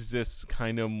also exists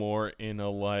kind of more in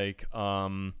a like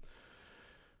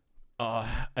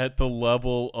at the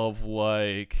level of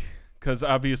like, because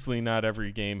obviously not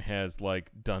every game has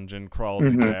like dungeon crawls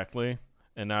exactly,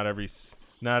 and not every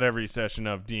session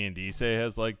of D&D say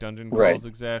has like dungeon crawls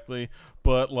exactly,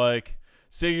 but like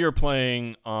say you're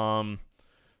playing Dungeons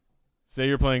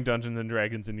and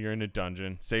Dragons and you're in a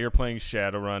dungeon. Say you're playing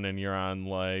Shadowrun and you're on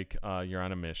like you're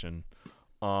on a mission.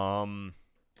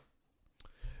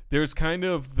 There's kind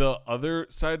of the other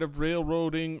side of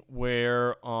railroading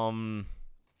where how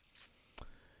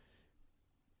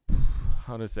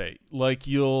to say, like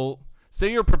you'll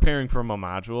say you're preparing for a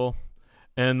module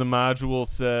and the module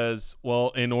says,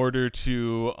 well, in order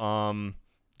to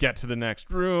get to the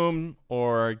next room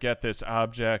or get this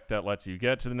object that lets you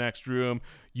get to the next room,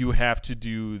 you have to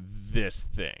do this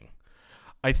thing.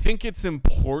 I think it's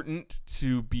important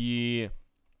to be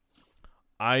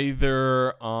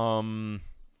either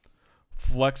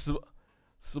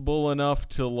flexible enough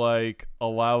to like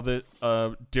allow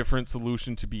the different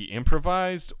solution to be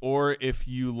improvised, or if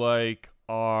you like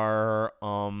are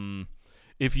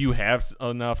if you have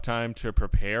enough time to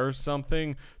prepare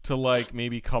something to like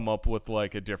maybe come up with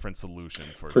like a different solution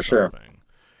for something. Sure.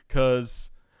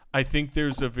 Because I think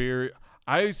there's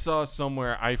I saw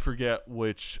somewhere, I forget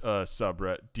which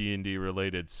D&D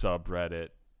related subreddit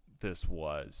this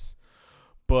was,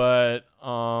 but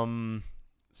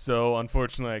so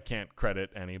unfortunately I can't credit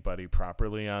anybody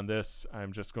properly on this.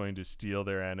 I'm just going to steal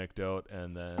their anecdote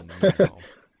and then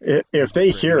if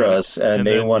they hear us and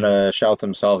they want to shout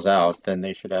themselves out, then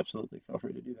they should absolutely feel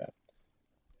free to do that.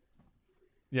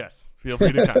 Yes, feel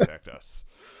free to contact us.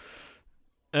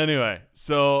 Anyway,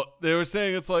 so they were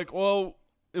saying it's like, well,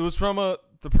 it was from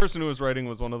the person who was writing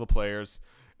was one of the players,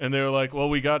 and they were like, well,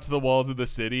 we got to the walls of the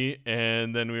city,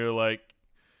 and then we were like,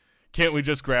 can't we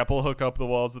just grapple hook up the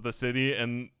walls of the city?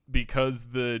 And because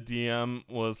the DM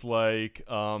was like,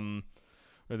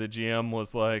 or the GM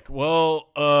was like, well,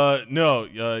 no,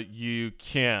 you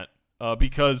can't,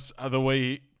 because the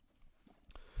way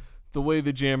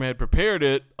the GM had prepared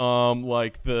it,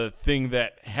 like the thing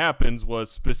that happens was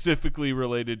specifically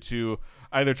related to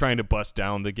either trying to bust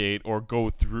down the gate or go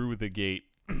through the gate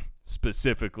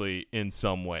specifically in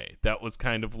some way. That was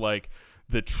kind of like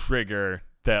the trigger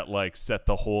that like set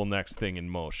the whole next thing in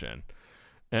motion.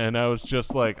 And I was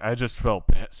just like, I just felt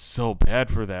so bad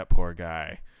for that poor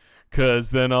guy.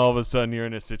 Because then all of a sudden you're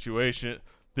in a situation.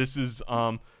 This is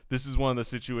one of the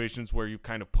situations where you've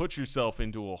kind of put yourself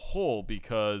into a hole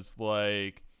because,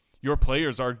 like, your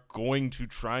players are going to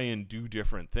try and do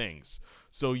different things.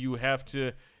 So you have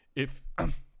to, if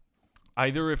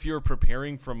either if you're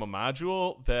preparing from a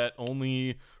module that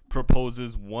only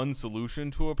proposes one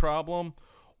solution to a problem,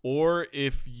 or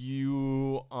if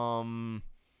you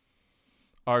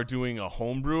are doing a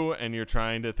homebrew and you're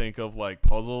trying to think of like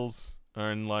puzzles,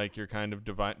 and like you're kind of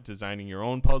designing your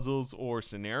own puzzles or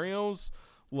scenarios,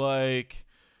 like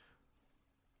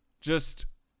just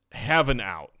have an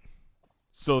out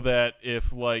so that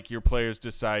if like your players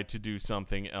decide to do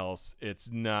something else,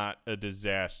 it's not a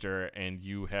disaster and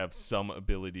you have some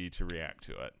ability to react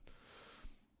to it.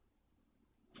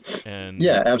 And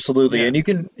Yeah, absolutely. yeah, And you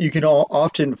can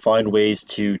often find ways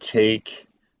to take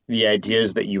the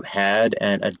ideas that you had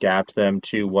and adapt them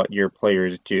to what your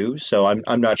players do. So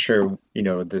I'm not sure,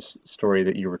 this story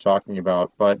that you were talking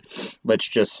about, but let's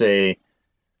just say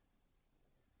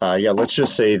let's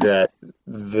just say that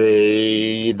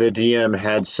the DM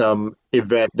had some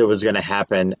event that was going to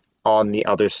happen on the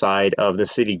other side of the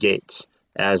city gates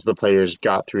as the players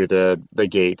got through the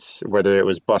gates, whether it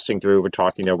was busting through or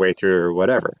talking their way through or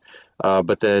whatever.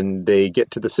 But then they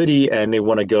get to the city and they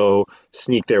want to go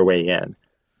sneak their way in.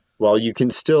 Well, you can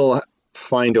still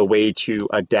find a way to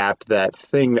adapt that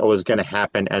thing that was going to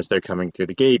happen as they're coming through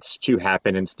the gates to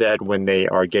happen instead when they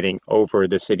are getting over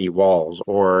the city walls,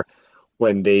 or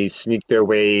when they sneak their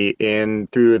way in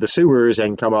through the sewers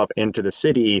and come up into the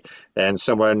city and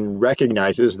someone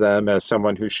recognizes them as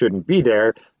someone who shouldn't be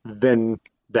there, then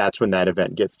that's when that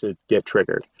event gets to get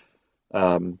triggered.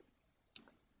 Um,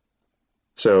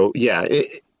 so yeah,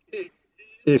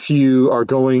 if you are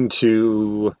going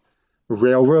to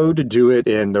railroad, do it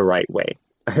in the right way,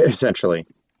 essentially,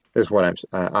 is what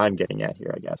I'm getting at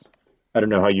here, I guess. I don't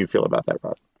know how you feel about that,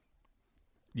 Rob.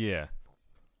 yeah.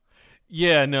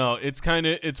 Yeah, no, it's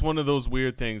one of those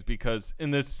weird things because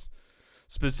in this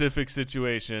specific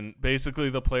situation, basically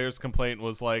the player's complaint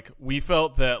was like, we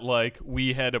felt that like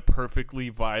we had a perfectly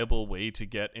viable way to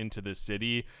get into the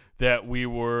city that we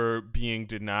were being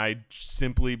denied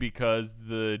simply because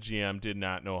the GM did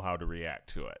not know how to react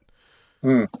to it.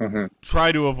 Mm-hmm.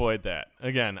 Try to avoid that.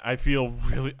 Again, I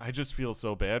just feel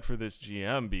so bad for this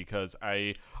GM because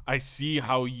I see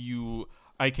how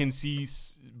I can see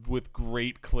with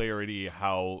great clarity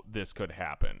how this could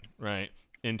happen, right?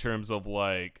 In terms of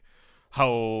like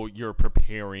how you're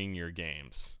preparing your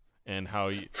games and how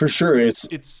you, For sure, it's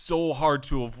so hard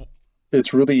to avoid.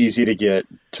 it's really easy to get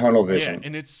tunnel Yeah, vision.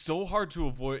 and it's so hard to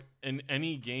avoid in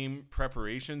any game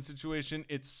preparation situation.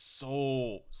 It's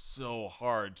so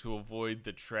hard to avoid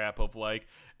the trap of like,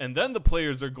 and then the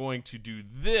players are going to do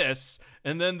this,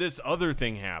 and then this other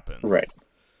thing happens. Right.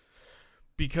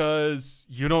 Because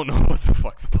you don't know what the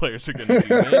fuck the players are going to do,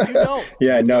 man. You don't.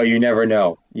 Yeah, no, you never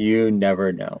know. You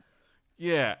never know.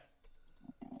 Yeah.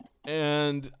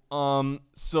 And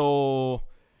so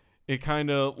it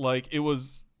kind of like it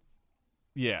was,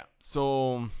 yeah.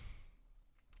 So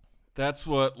that's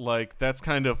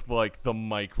kind of like the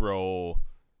micro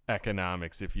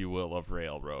economics, if you will, of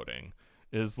railroading,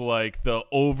 is like the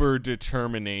over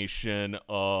determination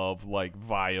of like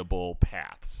viable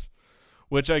paths,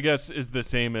 which I guess is the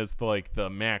same as like the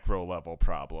macro level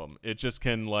problem. It just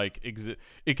can like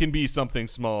it can be something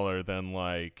smaller than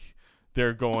like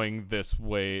they're going this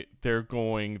way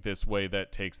that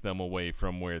takes them away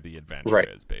from where the adventure Right.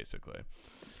 is, basically.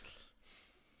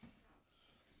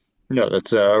 No,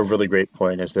 that's a really great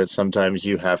point, is that sometimes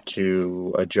you have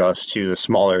to adjust to the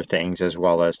smaller things as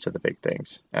well as to the big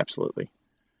things. Absolutely.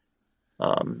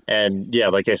 And yeah,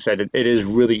 like I said, it is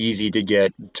really easy to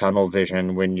get tunnel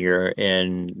vision when you're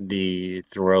in the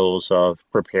throes of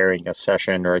preparing a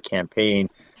session or a campaign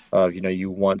of, you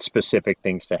want specific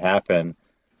things to happen.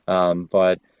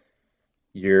 But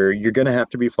you're gonna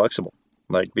have to be flexible.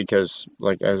 Like, because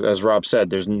like as Rob said,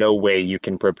 there's no way you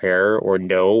can prepare or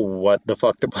know what the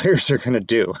fuck the players are gonna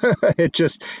do.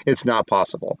 It's not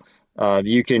possible.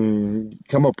 You can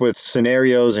come up with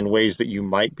scenarios and ways that you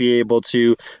might be able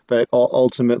to, but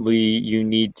ultimately you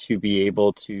need to be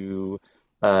able to,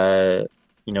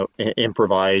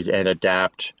 improvise and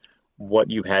adapt what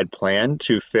you had planned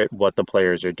to fit what the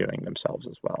players are doing themselves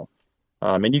as well.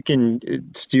 And you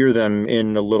can steer them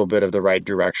in a little bit of the right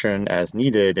direction as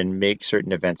needed and make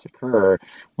certain events occur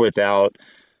without,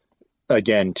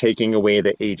 again, taking away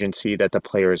the agency that the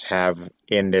players have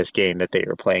in this game that they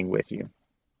are playing with you.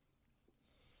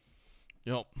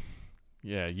 Yep.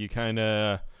 Yeah, you kind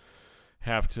of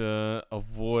have to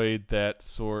avoid that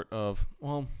sort of,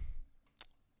 well,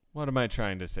 what am I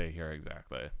trying to say here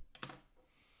exactly?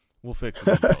 We'll fix it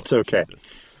in post. It's okay.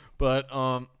 Jesus. But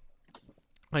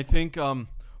I think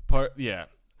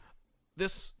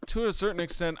this, to a certain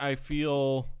extent, I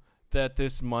feel that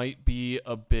this might be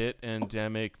a bit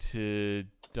endemic to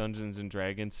Dungeons and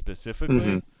Dragons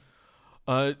specifically.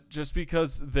 Just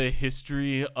because the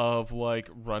history of like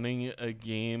running a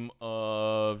game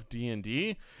of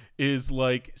D&D is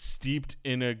like steeped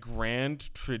in a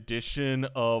grand tradition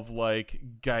of like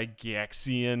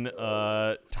Gygaxian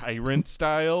tyrant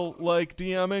style like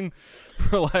DMing,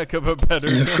 for lack of a better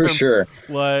term. For sure.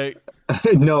 Like,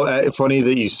 no, funny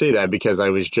that you say that, because I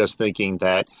was just thinking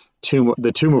that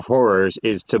the Tomb of Horrors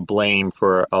is to blame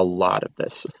for a lot of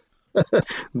this.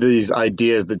 These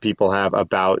ideas that people have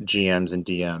about GMs and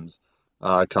DMs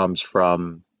comes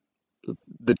from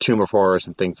the Tomb of Horrors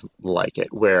and things like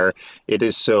it, where it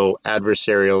is so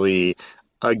adversarially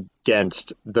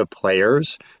against the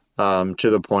players to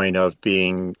the point of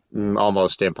being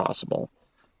almost impossible.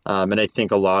 And I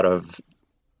think a lot of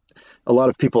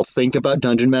people think about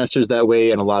dungeon masters that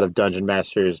way, and a lot of dungeon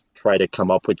masters try to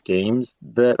come up with games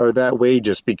that are that way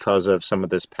just because of some of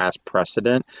this past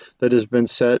precedent that has been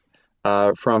set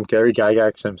from Gary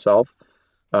Gygax himself.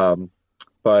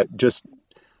 But just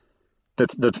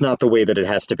that's not the way that it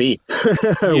has to be.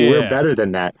 We're better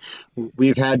than that.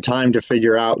 We've had time to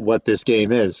figure out what this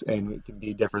game is, and it can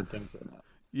be different things than that.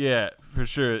 Yeah, for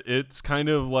sure. It's kind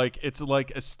of like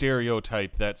a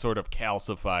stereotype that sort of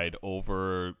calcified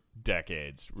over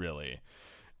decades, really.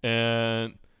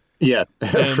 And yeah,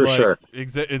 for sure.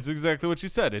 It's exactly what you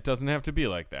said. It doesn't have to be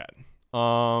like that.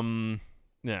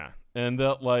 Yeah. And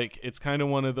that, like, it's kind of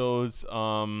one of those,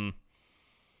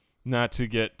 not to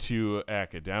get too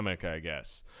academic, I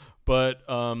guess, but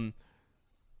I'm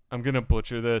going to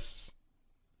butcher this.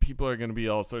 People are going to be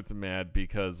all sorts of mad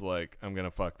because, like, I'm going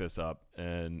to fuck this up,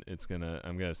 and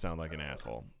I'm going to sound like an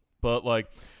asshole. But, like,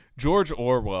 George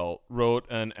Orwell wrote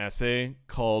an essay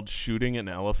called Shooting an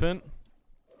Elephant,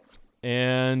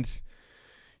 and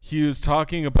he was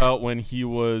talking about when he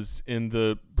was in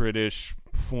the British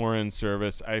Foreign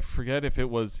Service. I forget if it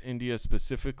was India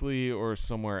specifically or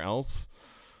somewhere else.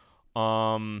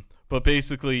 But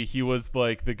basically he was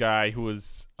like the guy who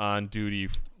was on duty,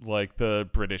 like the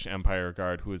British Empire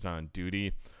Guard who was on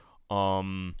duty,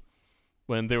 when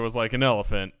there was like an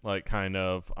elephant, like kind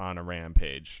of on a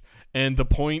rampage. And the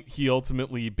point he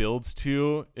ultimately builds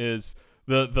to is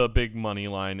the big money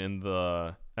line in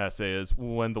the essay is,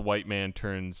 when the white man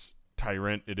turns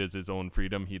tyrant, it is his own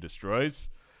freedom he destroys.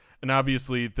 And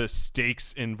obviously the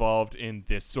stakes involved in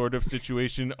this sort of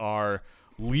situation are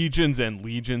legions and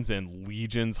legions and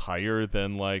legions higher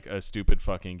than like a stupid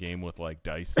fucking game with like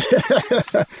dice.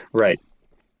 Right.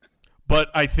 But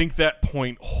I think that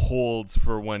point holds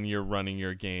for when you're running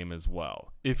your game as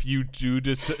well. If you do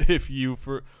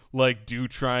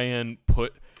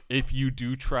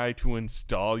try to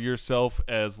install yourself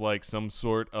as like some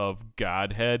sort of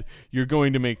godhead, you're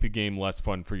going to make the game less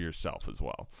fun for yourself as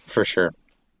well. For sure.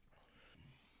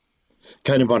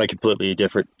 Kind of on a completely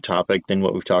different topic than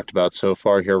what we've talked about so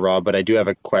far here, Rob, but I do have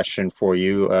a question for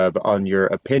you on your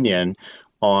opinion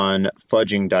on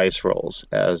fudging dice rolls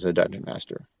as a dungeon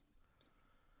master.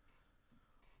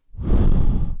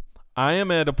 I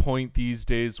am at a point these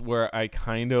days where I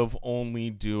kind of only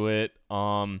do it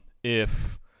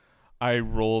if I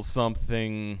roll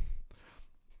something.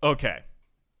 Okay.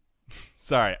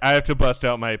 Sorry, I have to bust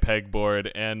out my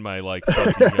pegboard and my like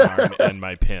fuzzy yarn and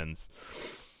my pins.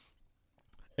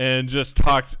 And just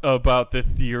talked about the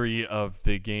theory of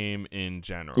the game in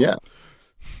general. Yeah.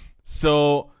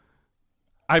 So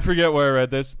I forget where I read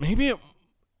this. Maybe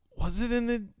was it in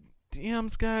the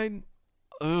DM's guide?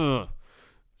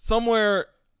 Somewhere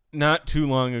not too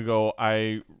long ago,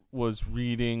 I was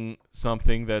reading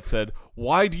something that said,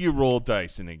 why do you roll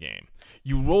dice in a game?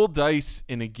 You roll dice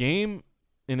in a game,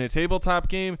 in a tabletop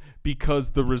game,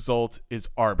 because the result is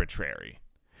arbitrary.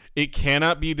 It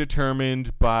cannot be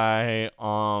determined by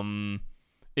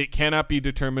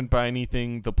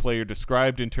anything the player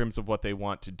described in terms of what they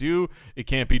want to do. It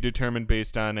can't be determined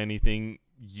based on anything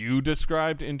you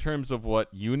described in terms of what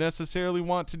you necessarily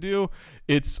want to do.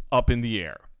 It's up in the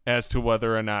air as to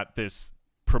whether or not this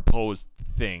proposed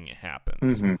thing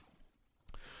happens. Mm-hmm.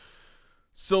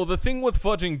 So the thing with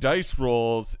fudging dice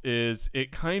rolls is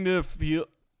it kind of feel.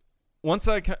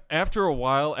 After a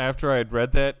while, after I had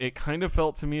read that, it kind of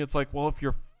felt to me, it's like, well, if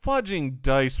you're fudging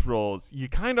dice rolls, you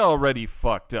kind of already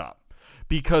fucked up.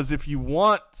 Because if you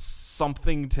want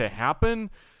something to happen,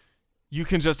 you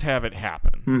can just have it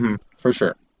happen. Mm-hmm. For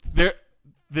sure.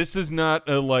 This is not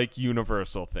a, like,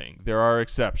 universal thing. There are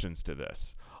exceptions to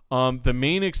this. The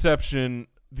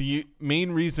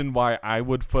main reason why I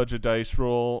would fudge a dice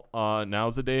roll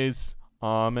nowadays,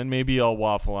 and maybe I'll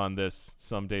waffle on this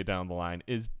someday down the line,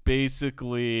 is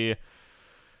basically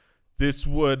this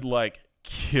would like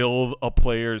kill a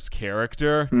player's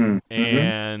character, Mm-hmm.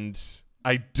 and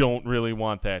I don't really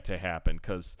want that to happen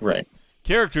because Right.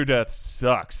 character death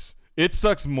sucks. It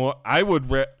sucks more. I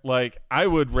would I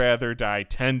would rather die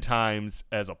 10 times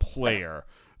as a player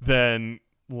than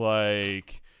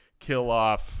like kill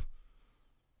off.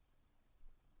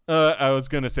 I was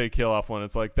gonna say kill off one.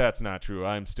 It's like that's not true.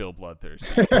 I'm still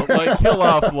bloodthirsty. But like kill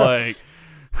off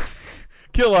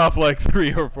like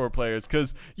 3 or 4 players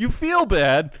because you feel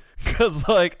bad because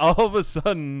like all of a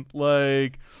sudden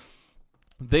like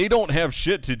they don't have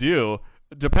shit to do.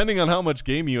 Depending on how much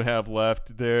game you have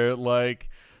left, they're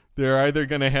either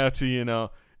gonna have to,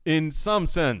 in some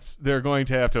sense, they're going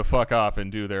to have to fuck off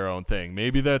and do their own thing.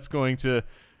 Maybe that's going to,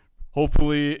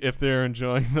 hopefully, if they're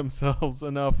enjoying themselves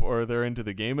enough or they're into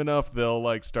the game enough, they'll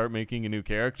like start making a new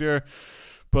character.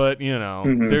 But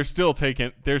Mm-hmm. they're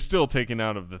still taken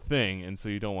out of the thing, and so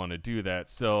you don't want to do that.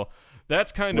 So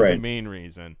that's kind of the Right. main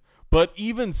reason. But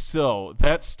even so,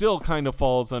 that still kind of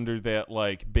falls under that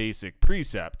like basic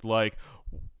precept. Like,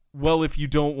 well, if you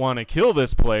don't want to kill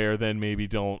this player, then maybe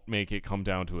don't make it come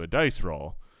down to a dice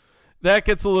roll. That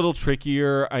gets a little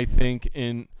trickier, I think,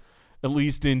 at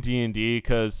least in D&D,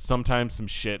 because sometimes some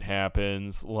shit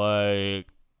happens. Like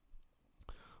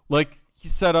you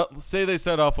say they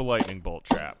set off a lightning bolt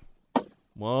trap.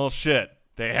 Well, shit,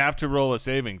 they have to roll a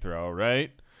saving throw,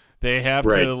 right? They have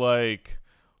Right. to like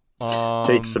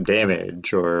Take some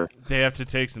damage, or they have to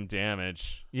take some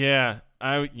damage. Yeah,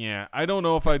 I don't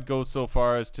know if I'd go so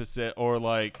far as to say, or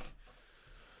like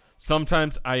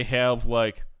sometimes I have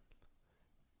like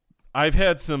I've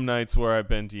had some nights where I've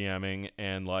been DMing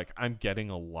and like I'm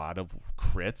getting a lot of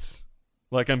crits.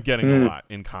 Like I'm getting a lot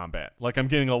in combat. Like I'm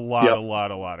getting a lot Yep.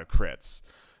 of crits.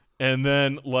 And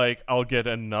then like I'll get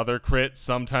another crit.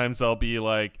 Sometimes I'll be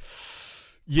like,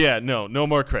 yeah, no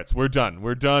more crits. We're done.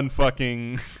 We're done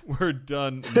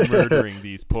murdering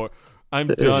these poor. I'm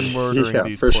done murdering Yeah,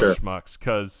 these for poor sure. schmucks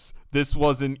because this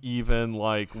wasn't even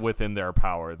like within their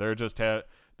power.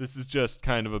 This is just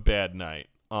kind of a bad night.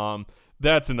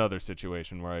 That's another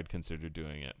situation where I'd consider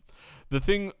doing it. The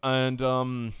thing, and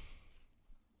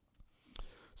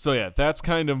so yeah, that's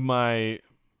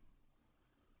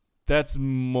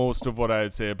most of what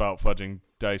I'd say about fudging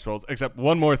dice rolls. Except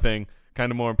one more thing,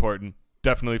 kind of more important,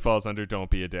 definitely falls under don't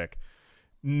be a dick.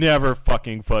 Never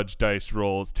fucking fudge dice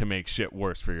rolls to make shit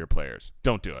worse for your players.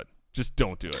 Don't do it. Just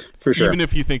don't do it. For sure. Even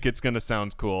if you think it's going to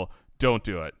sound cool, don't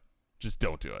do it. Just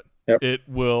don't do it. Yep. It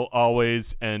will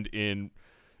always end in,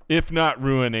 if not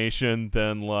ruination,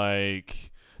 then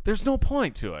like there's no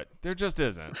point to it. There just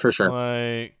isn't. For sure.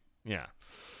 Like, yeah.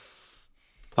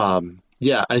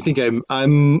 Yeah, I think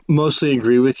I'm mostly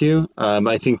agree with you.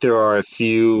 I think there are a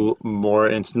few more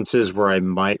instances where I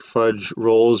might fudge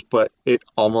rolls, but it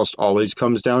almost always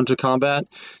comes down to combat,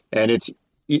 and it's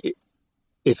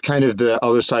kind of the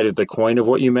other side of the coin of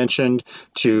what you mentioned.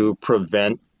 To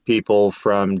prevent people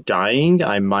from dying,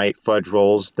 I might fudge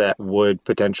rolls that would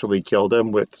potentially kill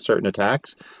them with certain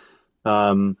attacks.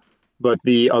 Um, but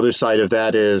the other side of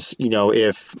that is,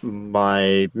 if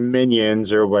my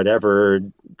minions or whatever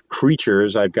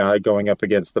creatures I've got going up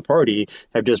against the party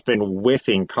have just been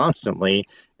whiffing constantly,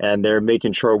 and they're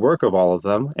making short work of all of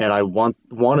them, and I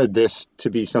wanted this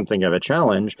to be something of a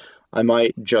challenge, I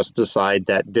might just decide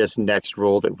that this next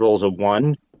roll that rolls a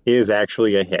 1 is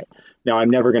actually a hit. Now, I'm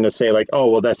never going to say like, oh,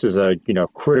 well, this is a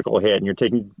critical hit and you're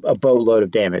taking a boatload of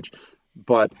damage,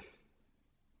 but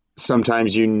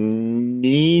sometimes you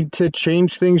need to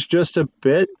change things just a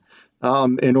bit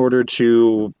in order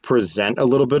to present a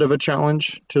little bit of a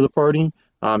challenge to the party,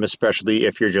 especially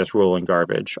if you're just rolling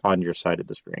garbage on your side of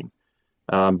the screen.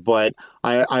 But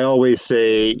I always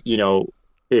say,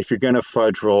 if you're going to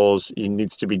fudge rolls, it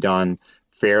needs to be done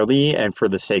fairly and for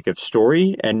the sake of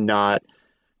story, and not,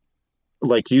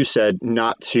 like you said,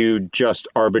 not to just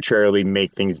arbitrarily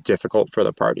make things difficult for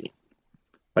the party.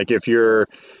 Like if you're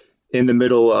in the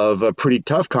middle of a pretty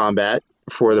tough combat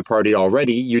for the party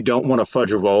already, you don't want to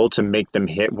fudge a roll to make them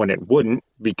hit when it wouldn't,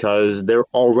 because they're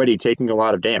already taking a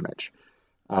lot of damage.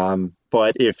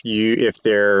 But if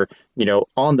they're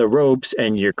on the ropes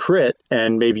and you crit,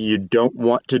 and maybe you don't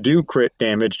want to do crit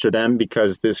damage to them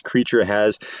because this creature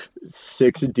has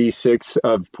 6d6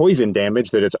 of poison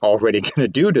damage that it's already going to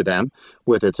do to them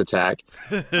with its attack,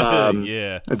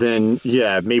 Yeah. then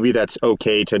yeah, maybe that's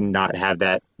okay to not have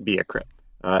that be a crit.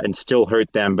 And still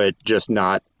hurt them, but just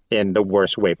not in the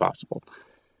worst way possible.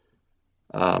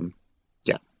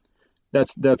 Yeah,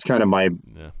 that's kind of my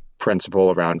Yeah.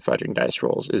 principle around fudging dice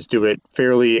rolls: is do it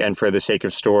fairly and for the sake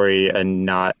of story, and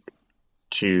not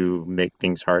to make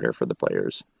things harder for the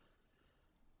players.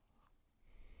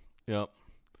 Yep.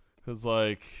 Because,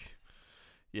 like,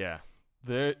 yeah.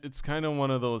 it's kind of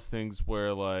one of those things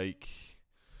where like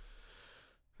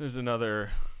there's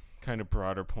another kind of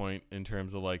broader point in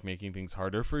terms of like making things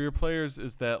harder for your players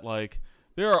is that like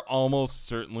there are almost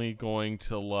certainly going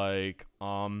to like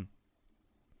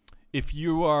if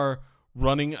you are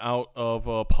running out of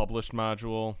a published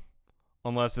module,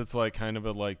 unless it's like kind of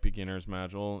a like beginner's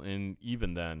module, and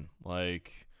even then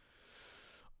like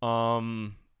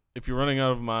if you're running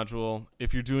out of a module,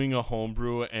 if you're doing a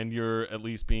homebrew and you're at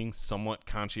least being somewhat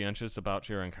conscientious about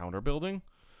your encounter building,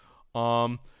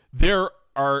 there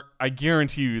are, I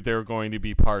guarantee you, there are going to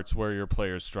be parts where your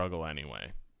players struggle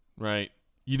anyway, right?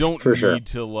 You don't For need sure.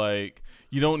 to like,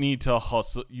 you don't need to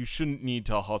hustle. You shouldn't need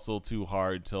to hustle too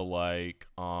hard to like,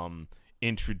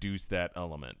 introduce that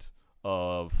element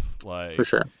of like, For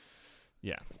sure.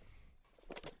 yeah,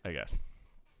 I guess.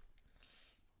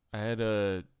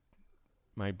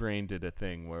 My brain did a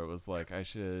thing where it was like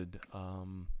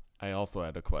I also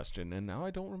had a question and now I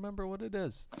don't remember what it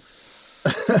is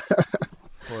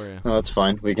for you. No, that's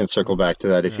fine. We can circle back to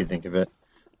that if Yeah. you think of it.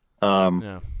 Um,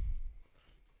 Yeah.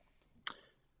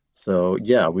 so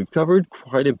yeah, we've covered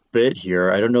quite a bit here.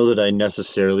 I don't know that I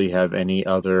necessarily have any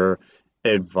other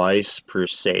advice per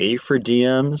se for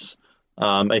DMs.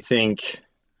 I think,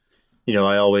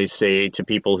 I always say to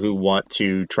people who want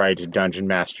to try to dungeon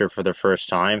master for the first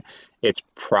time, it's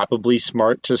probably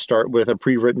smart to start with a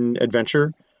pre-written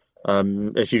adventure,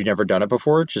 if you've never done it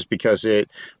before, just because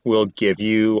it will give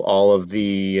you all of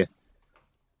the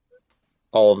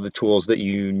tools that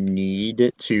you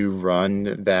need to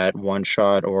run that one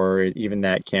shot or even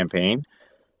that campaign.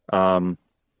 Um,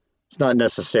 it's not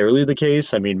necessarily the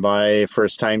case. I mean, my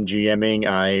first time GMing,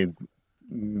 I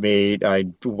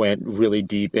went really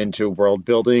deep into world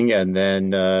building and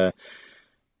then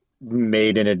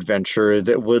made an adventure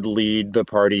that would lead the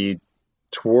party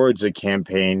towards a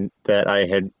campaign that I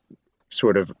had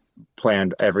sort of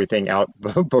planned everything out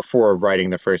before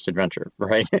writing the first adventure,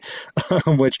 right?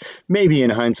 Which maybe in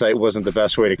hindsight wasn't the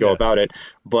best way to go Yeah. about it,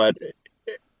 but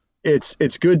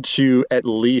it's good to, at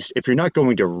least if you're not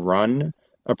going to run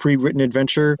a pre-written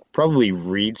adventure, probably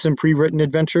read some pre-written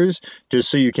adventures just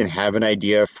so you can have an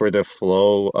idea for the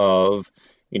flow of,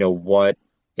 what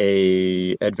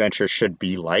a adventure should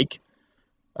be like,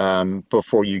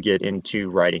 before you get into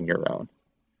writing your own.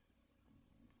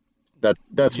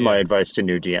 That's my Yeah. advice to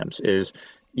new DMs is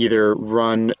either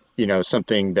run,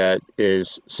 something that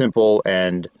is simple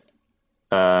and,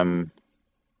 um,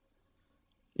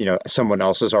 someone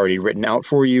else has already written out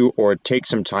for you, or take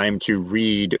some time to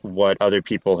read what other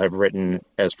people have written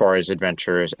as far as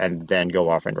adventures and then go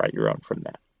off and write your own from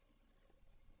that.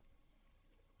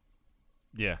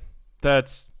 Yeah.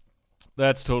 That's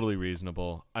totally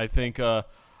reasonable. I think I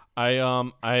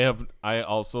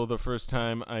also the first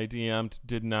time I DM'd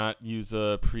did not use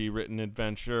a pre-written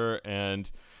adventure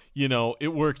and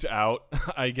it worked out,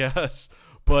 I guess,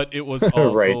 but it was Right.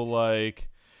 also like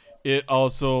it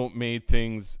also made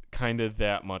things kind of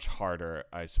that much harder,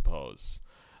 I suppose.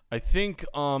 I think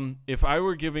if I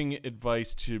were giving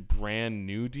advice to brand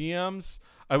new DMs,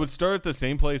 I would start at the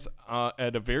same place,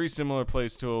 at a very similar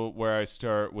place to where I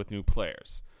start with new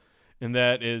players. And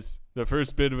that is the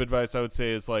first bit of advice I would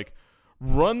say is like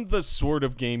run the sort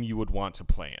of game you would want to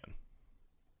play in.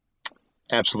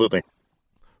 Absolutely.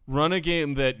 Run a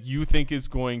game that you think is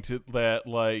going to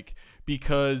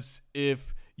because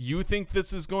if you think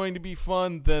this is going to be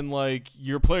fun, then like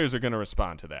your players are going to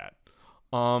respond to that.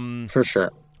 For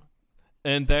sure.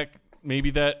 And maybe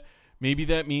that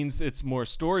means it's more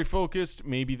story focused,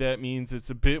 maybe that means it's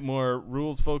a bit more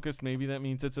rules focused, maybe that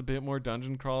means it's a bit more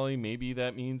dungeon crawly, maybe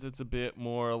that means it's a bit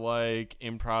more like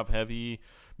improv heavy,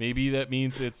 maybe that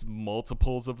means it's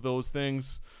multiples of those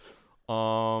things.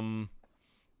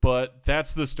 But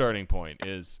that's the starting point,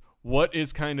 is what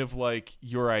is kind of like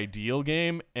your ideal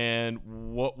game and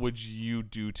what would you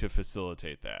do to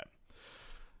facilitate that.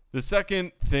 The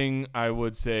second thing I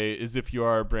would say is if you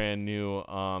are a brand new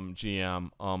GM,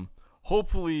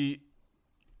 hopefully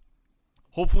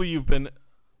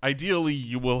ideally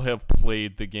you will have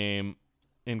played the game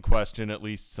in question at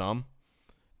least some.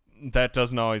 That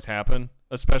doesn't always happen,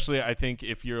 especially I think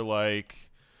if you're like,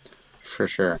 For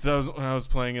sure. so when I was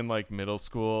playing in like middle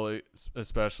school,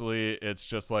 especially, it's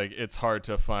just like it's hard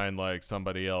to find like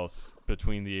somebody else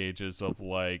between the ages of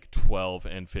like 12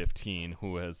 and 15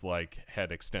 who has like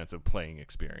had extensive playing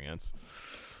experience.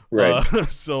 Right.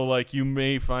 So like you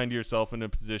may find yourself in a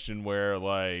position where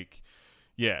like,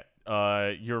 yeah,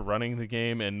 you're running the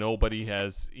game and nobody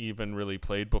has even really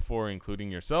played before,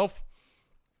 including yourself.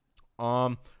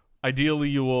 Ideally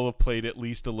you will have played at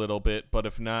least a little bit, but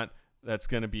if not, that's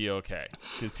going to be okay.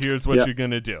 Because here's what Yeah. you're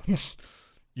going to do.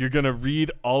 you're going to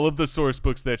read all of the source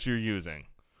books that you're using,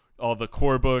 all the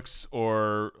core books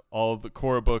or all of the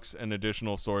core books and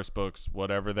additional source books,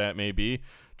 whatever that may be.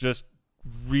 Just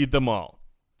read them all,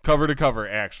 cover to cover,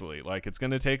 actually. Like, it's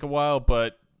going to take a while,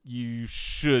 but you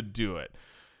should do it.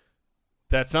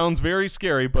 That sounds very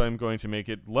scary, but I'm going to make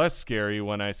it less scary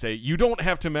when I say you don't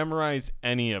have to memorize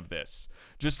any of this.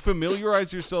 Just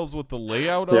familiarize yourselves with the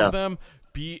layout of them.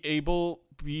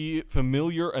 Be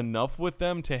familiar enough with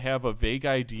them to have a vague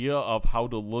idea of how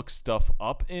to look stuff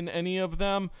up in any of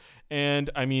them. And,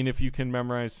 I mean, if you can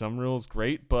memorize some rules,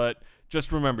 great. But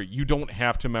just remember, you don't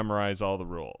have to memorize all the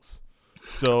rules.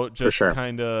 So just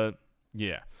kind of,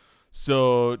 yeah.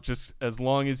 So just as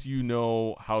long as you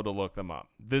know how to look them up.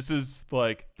 This is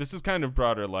kind of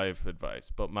broader life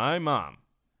advice, but my mom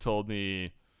told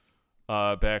me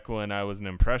back when I was an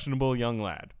impressionable young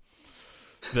lad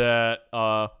that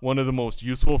one of the most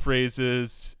useful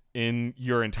phrases in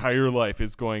your entire life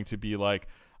is going to be like,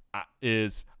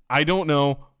 I don't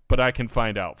know, but I can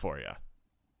find out for you.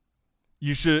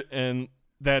 You should, and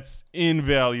that's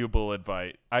invaluable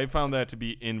advice. I found that to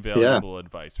be invaluable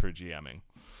advice for GMing.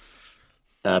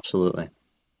 Absolutely.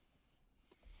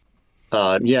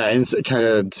 And kind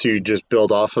of to just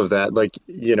build off of that, like,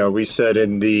 we said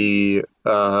in the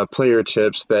player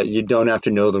tips that you don't have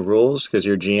to know the rules because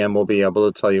your GM will be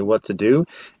able to tell you what to do.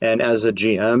 And as a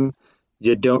GM,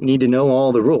 you don't need to know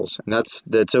all the rules. And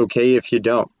that's okay if you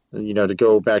don't. To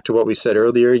go back to what we said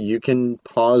earlier, you can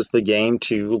pause the game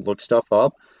to look stuff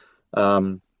up.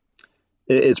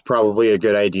 It's probably a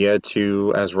good idea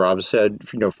to, as Rob said,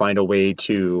 find a way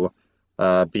to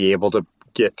be able to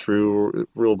get through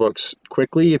rule books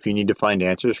quickly if you need to find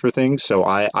answers for things. So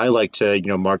I like to,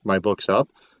 mark my books up.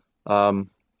 But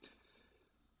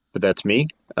that's me,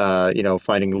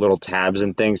 finding little tabs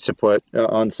and things to put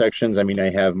on sections. I mean, I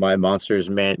have my monsters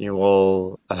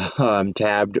manual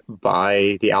tabbed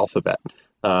by the alphabet,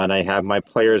 and I have my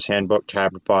player's handbook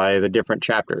tabbed by the different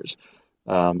chapters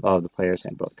of the player's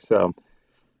handbook. So,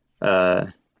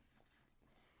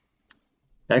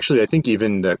 actually, I think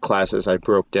even the classes I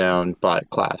broke down by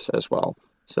class as well.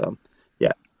 So,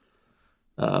 yeah.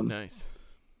 Nice.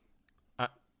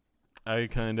 I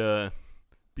kind of,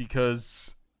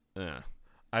 because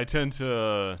I tend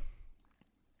to,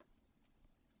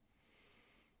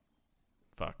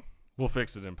 we'll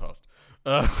fix it in post.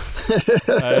 I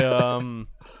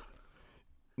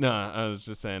was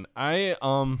just saying,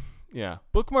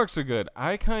 bookmarks are good.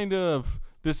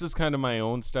 This is kind of my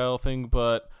own style thing,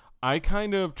 but I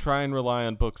kind of try and rely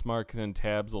on bookmarks and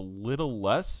tabs a little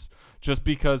less, just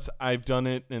because I've done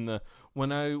it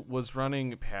when I was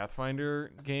running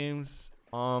Pathfinder games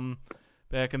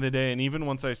back in the day, and even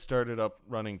once I started up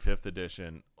running 5th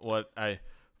edition, what I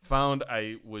found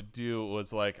I would do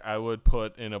was I would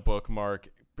put in a bookmark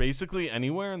basically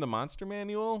anywhere in the monster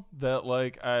manual that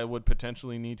I would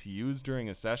potentially need to use during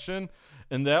a session,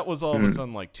 and that was all of a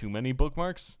sudden too many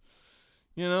bookmarks,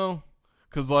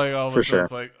 because all of a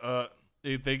sudden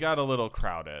it's they got a little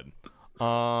crowded.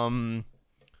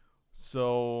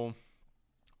 So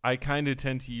I kind of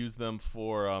tend to use them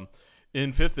for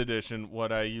in 5th edition.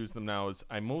 What I use them now is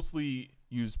I mostly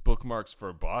use bookmarks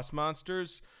for boss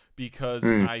monsters, because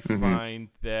I find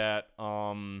that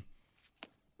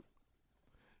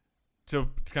to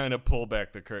kind of pull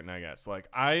back the curtain, I guess,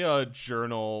 I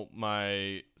journal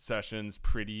my sessions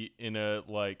pretty in a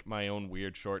my own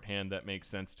weird shorthand that makes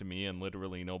sense to me and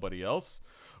literally nobody else.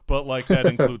 But that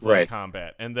includes right.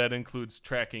 combat, and that includes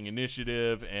tracking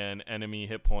initiative and enemy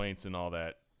hit points and all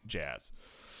that jazz.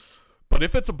 But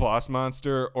if it's a boss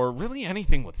monster or really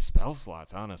anything with spell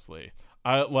slots, honestly,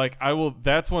 I will.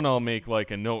 That's when I'll make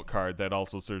a note card that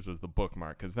also serves as the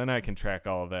bookmark, because then I can track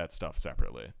all of that stuff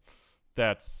separately.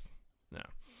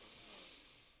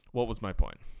 What was my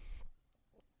point?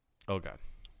 Oh God.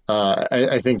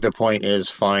 I think the point is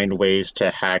find ways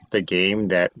to hack the game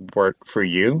that work for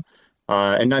you,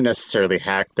 and not necessarily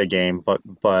hack the game, but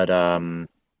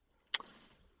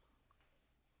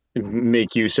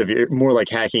make use of more like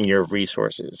hacking your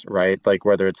resources, right?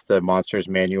 Whether it's the monsters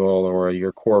manual or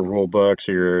your core rule books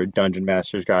or your dungeon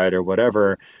master's guide or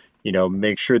whatever,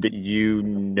 make sure that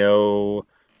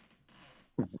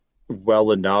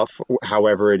well enough,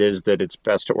 however it is that it's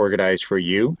best to organize for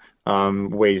you,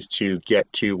 ways to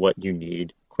get to what you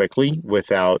need quickly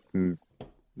without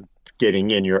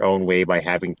getting in your own way by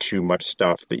having too much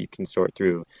stuff that you can sort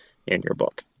through in your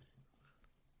book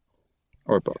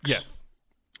or books. Yes.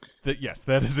 Yes,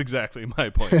 that is exactly my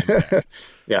point.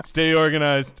 Yeah. Stay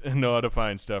organized and know how to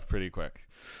find stuff pretty quick.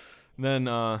 And then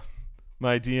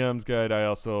my DM's guide, I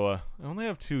only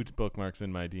have 2 bookmarks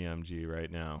in my DMG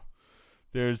right now.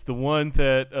 There's the one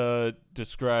that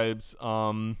describes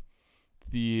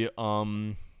the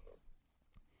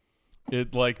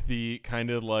it like the kind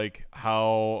of like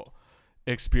how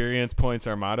experience points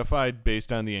are modified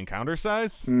based on the encounter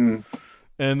size. Mm.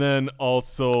 And then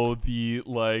also the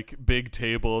like big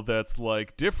table that's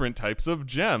like different types of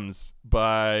gems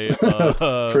by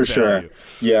For sure. value.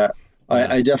 Yeah. Yeah,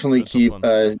 I definitely that's a keep fun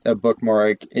one. a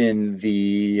bookmark in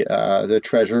the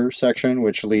treasure section,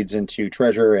 which leads into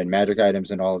treasure and magic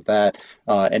items and all of that,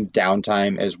 and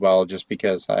downtime as well, just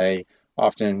because I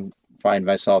often find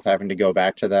myself having to go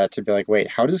back to that to be like, wait,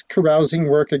 how does carousing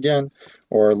work again?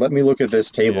 Or let me look at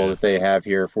this table Yeah, that they have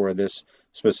here for this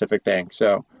specific thing.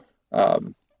 So,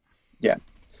 um, yeah,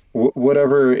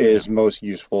 whatever yeah, is most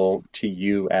useful to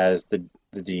you as the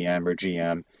DM or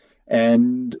GM.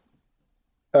 And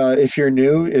if you're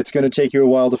new, it's going to take you a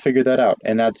while to figure that out,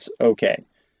 and that's okay.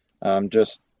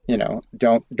 Just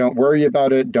don't worry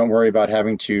about it. Don't worry about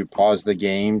having to pause the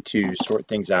game to sort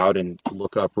things out and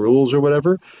look up rules or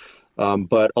whatever.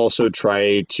 But also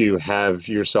try to have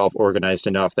yourself organized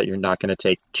enough that you're not going to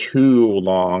take too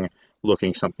long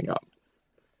looking something up.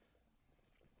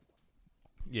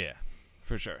 yeah,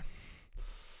 for sure.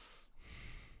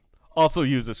 Also,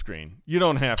 use a screen. You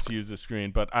don't have to use a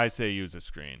screen, but I say use a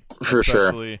screen. For sure.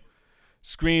 Especially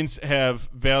screens have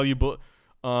valuable.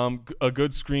 A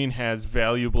good screen has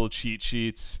valuable cheat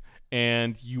sheets,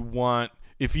 and you want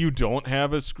if you don't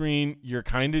have a screen, you're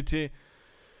kind of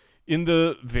in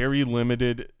the very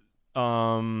limited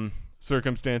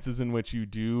circumstances in which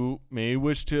you may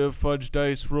wish to fudge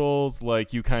dice rolls.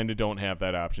 Like you kind of don't have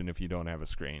that option if you don't have a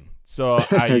screen. So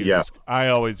Yeah, I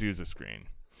always use a screen.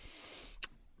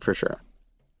 for sure.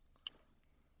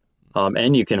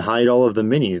 And you can hide all of the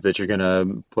minis that you're going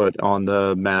to put on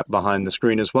the map behind the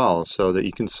screen as well, so that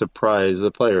you can surprise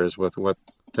the players with what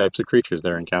types of creatures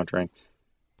they're encountering.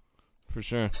 For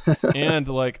sure. And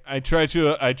like I try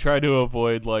to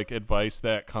avoid like advice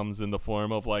that comes in the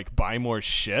form of like buy more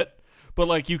shit, but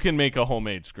like you can make a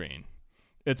homemade screen.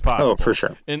 It's Oh, for possible.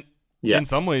 sure. And Yeah. in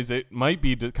some ways it might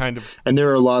be to kind of And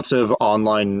there are lots of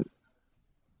online.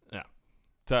 yeah.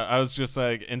 So I was just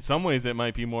like in some ways it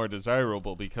might be more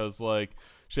desirable because like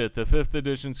shit the 5th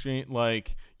edition screen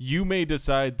like you may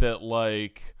decide that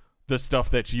like the stuff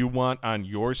that you want on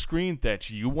your screen that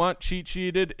you want cheat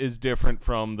sheeted is different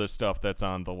from the stuff that's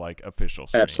on the like official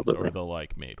screens or Absolutely. the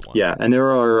like made ones. Yeah, and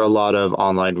there are a lot of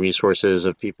online resources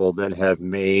of people that have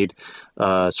made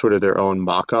sort of their own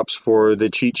mock-ups for the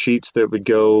cheat sheets that would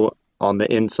go on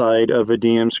the inside of a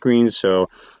DM screen. So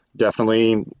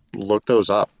definitely look those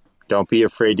up. Don't be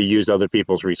afraid to use other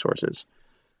people's resources,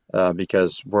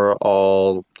 because we're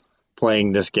all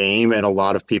playing this game, and a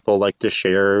lot of people like to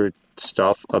share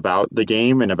stuff about the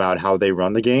game and about how they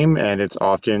run the game, and it's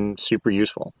often super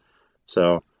useful.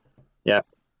 So, yeah,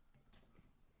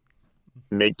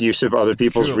 make use of other It's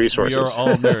people's true. We are resources. all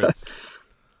nerds.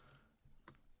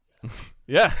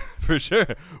 Yeah, for sure.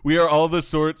 We are all the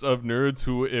sorts of nerds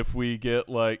who, if we get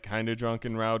like kind of drunk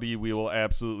and rowdy, we will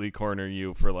absolutely corner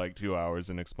you for like 2 hours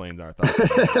and explain our thoughts on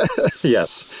it.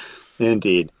 Yes,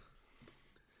 indeed.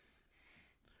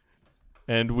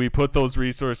 And we put those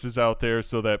resources out there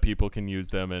so that people can use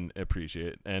them and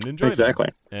appreciate and enjoy them. Exactly.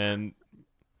 And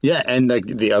Yeah, and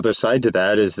the other side to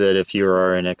that is that if you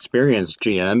are an experienced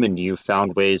GM and you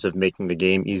found ways of making the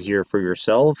game easier for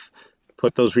yourself,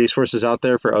 put those resources out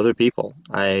there for other people.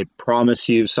 I promise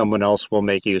you someone else will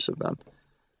make use of them.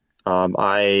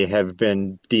 I have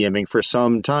been DMing for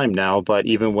some time now, but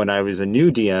even when I was a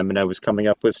new DM and I was coming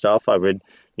up with stuff, I would,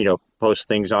 post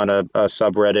things on a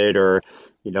subreddit or,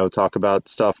 talk about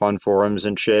stuff on forums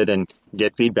and shit and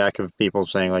get feedback of people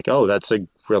saying like, "Oh, that's a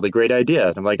really great idea."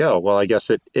 And I'm like, "Oh, well, I guess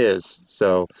it is."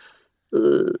 So,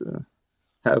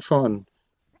 have fun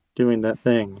doing that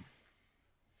thing.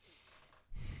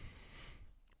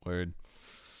 word.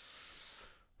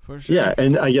 For Yeah, sure.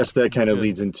 and I guess that That's kind of good.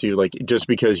 leads into like just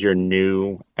because you're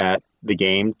new at the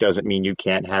game doesn't mean you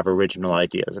can't have original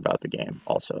ideas about the game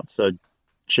also. So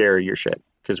share your shit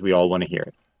because we all want to hear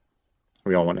it.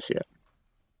 We all want to see it.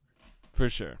 For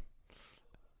sure.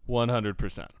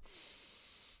 100%.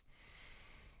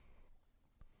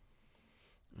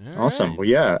 All Awesome. right. Well,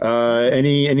 yeah. Well,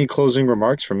 Any closing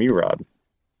remarks from you, Rob?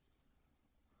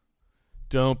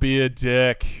 don't be a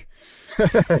dick.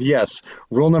 Yes.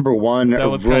 Rule number one, That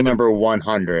was rule kind of number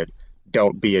 100.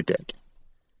 Don't be a dick.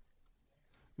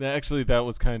 actually that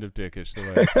was kind of dickish the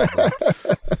way I said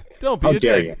that. Don't How be a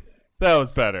dare you? dick. That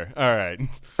was better. All right.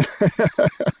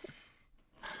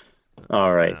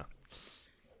 All right. Yeah.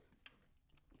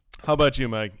 How about you,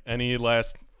 Mike? Any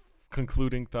last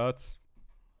concluding thoughts?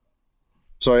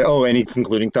 Sorry. Oh, any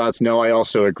concluding thoughts? No, I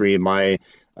also agree.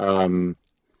 Um,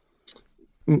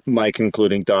 my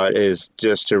concluding thought is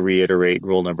just to reiterate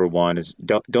rule number one is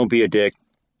don't be a dick.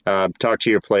 Talk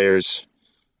to your players,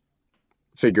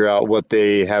 figure out what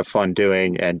they have fun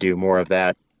doing, and do more of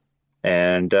that.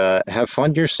 And have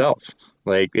fun yourself.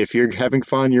 Like if you're having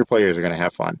fun, your players are going to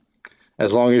have fun,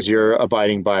 as long as you're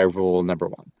abiding by rule number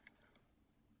one.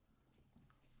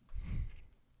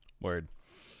 Word.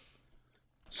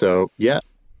 So yeah,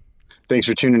 thanks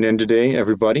for tuning in today,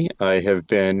 everybody. I have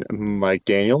been Mike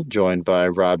Daniel, joined by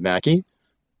Rob Mackey,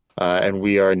 and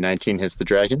we are 19 Hits the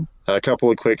Dragon. A couple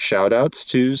of quick shout outs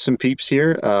to some peeps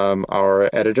here. Our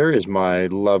editor is my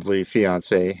lovely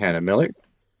fiance, Hannah Miller.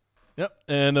 Yep,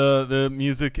 and the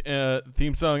music,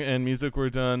 theme song and music were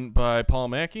done by Paul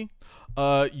Mackey.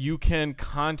 You can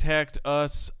contact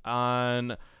us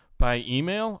by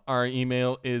email. Our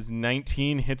email is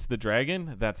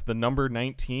 19hitsthedragon. That's the number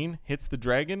 19 hits the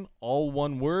dragon, all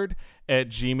one word, at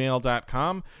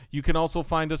gmail.com. You can also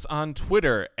find us on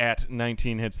Twitter at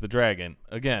 19hitsthedragon.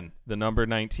 Again, the number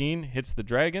 19 hits the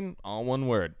dragon, all one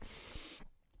word.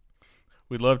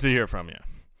 We'd love to hear from you.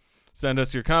 Send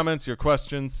us your comments, your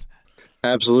questions.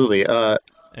 Absolutely.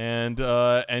 And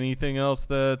anything else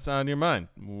that's on your mind.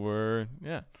 We're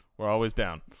always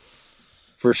down.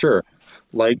 For sure.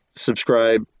 Like,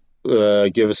 subscribe,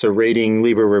 give us a rating,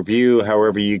 leave a review,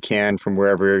 however you can from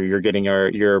wherever you're getting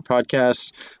your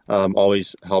podcast.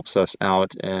 Always helps us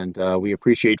out, and we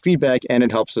appreciate feedback, and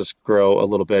it helps us grow a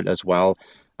little bit as well.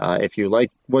 If you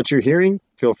like what you're hearing,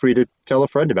 feel free to tell a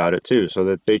friend about it too, so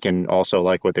that they can also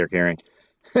like what they're hearing,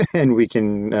 and we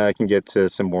can get to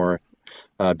some more,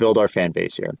 build our fan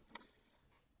base here.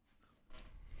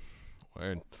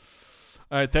 Word.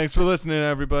 All right, thanks for listening,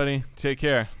 everybody. Take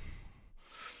care.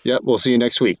 Yep, we'll see you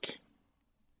next week.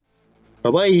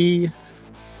 Bye-bye.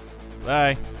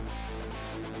 Bye.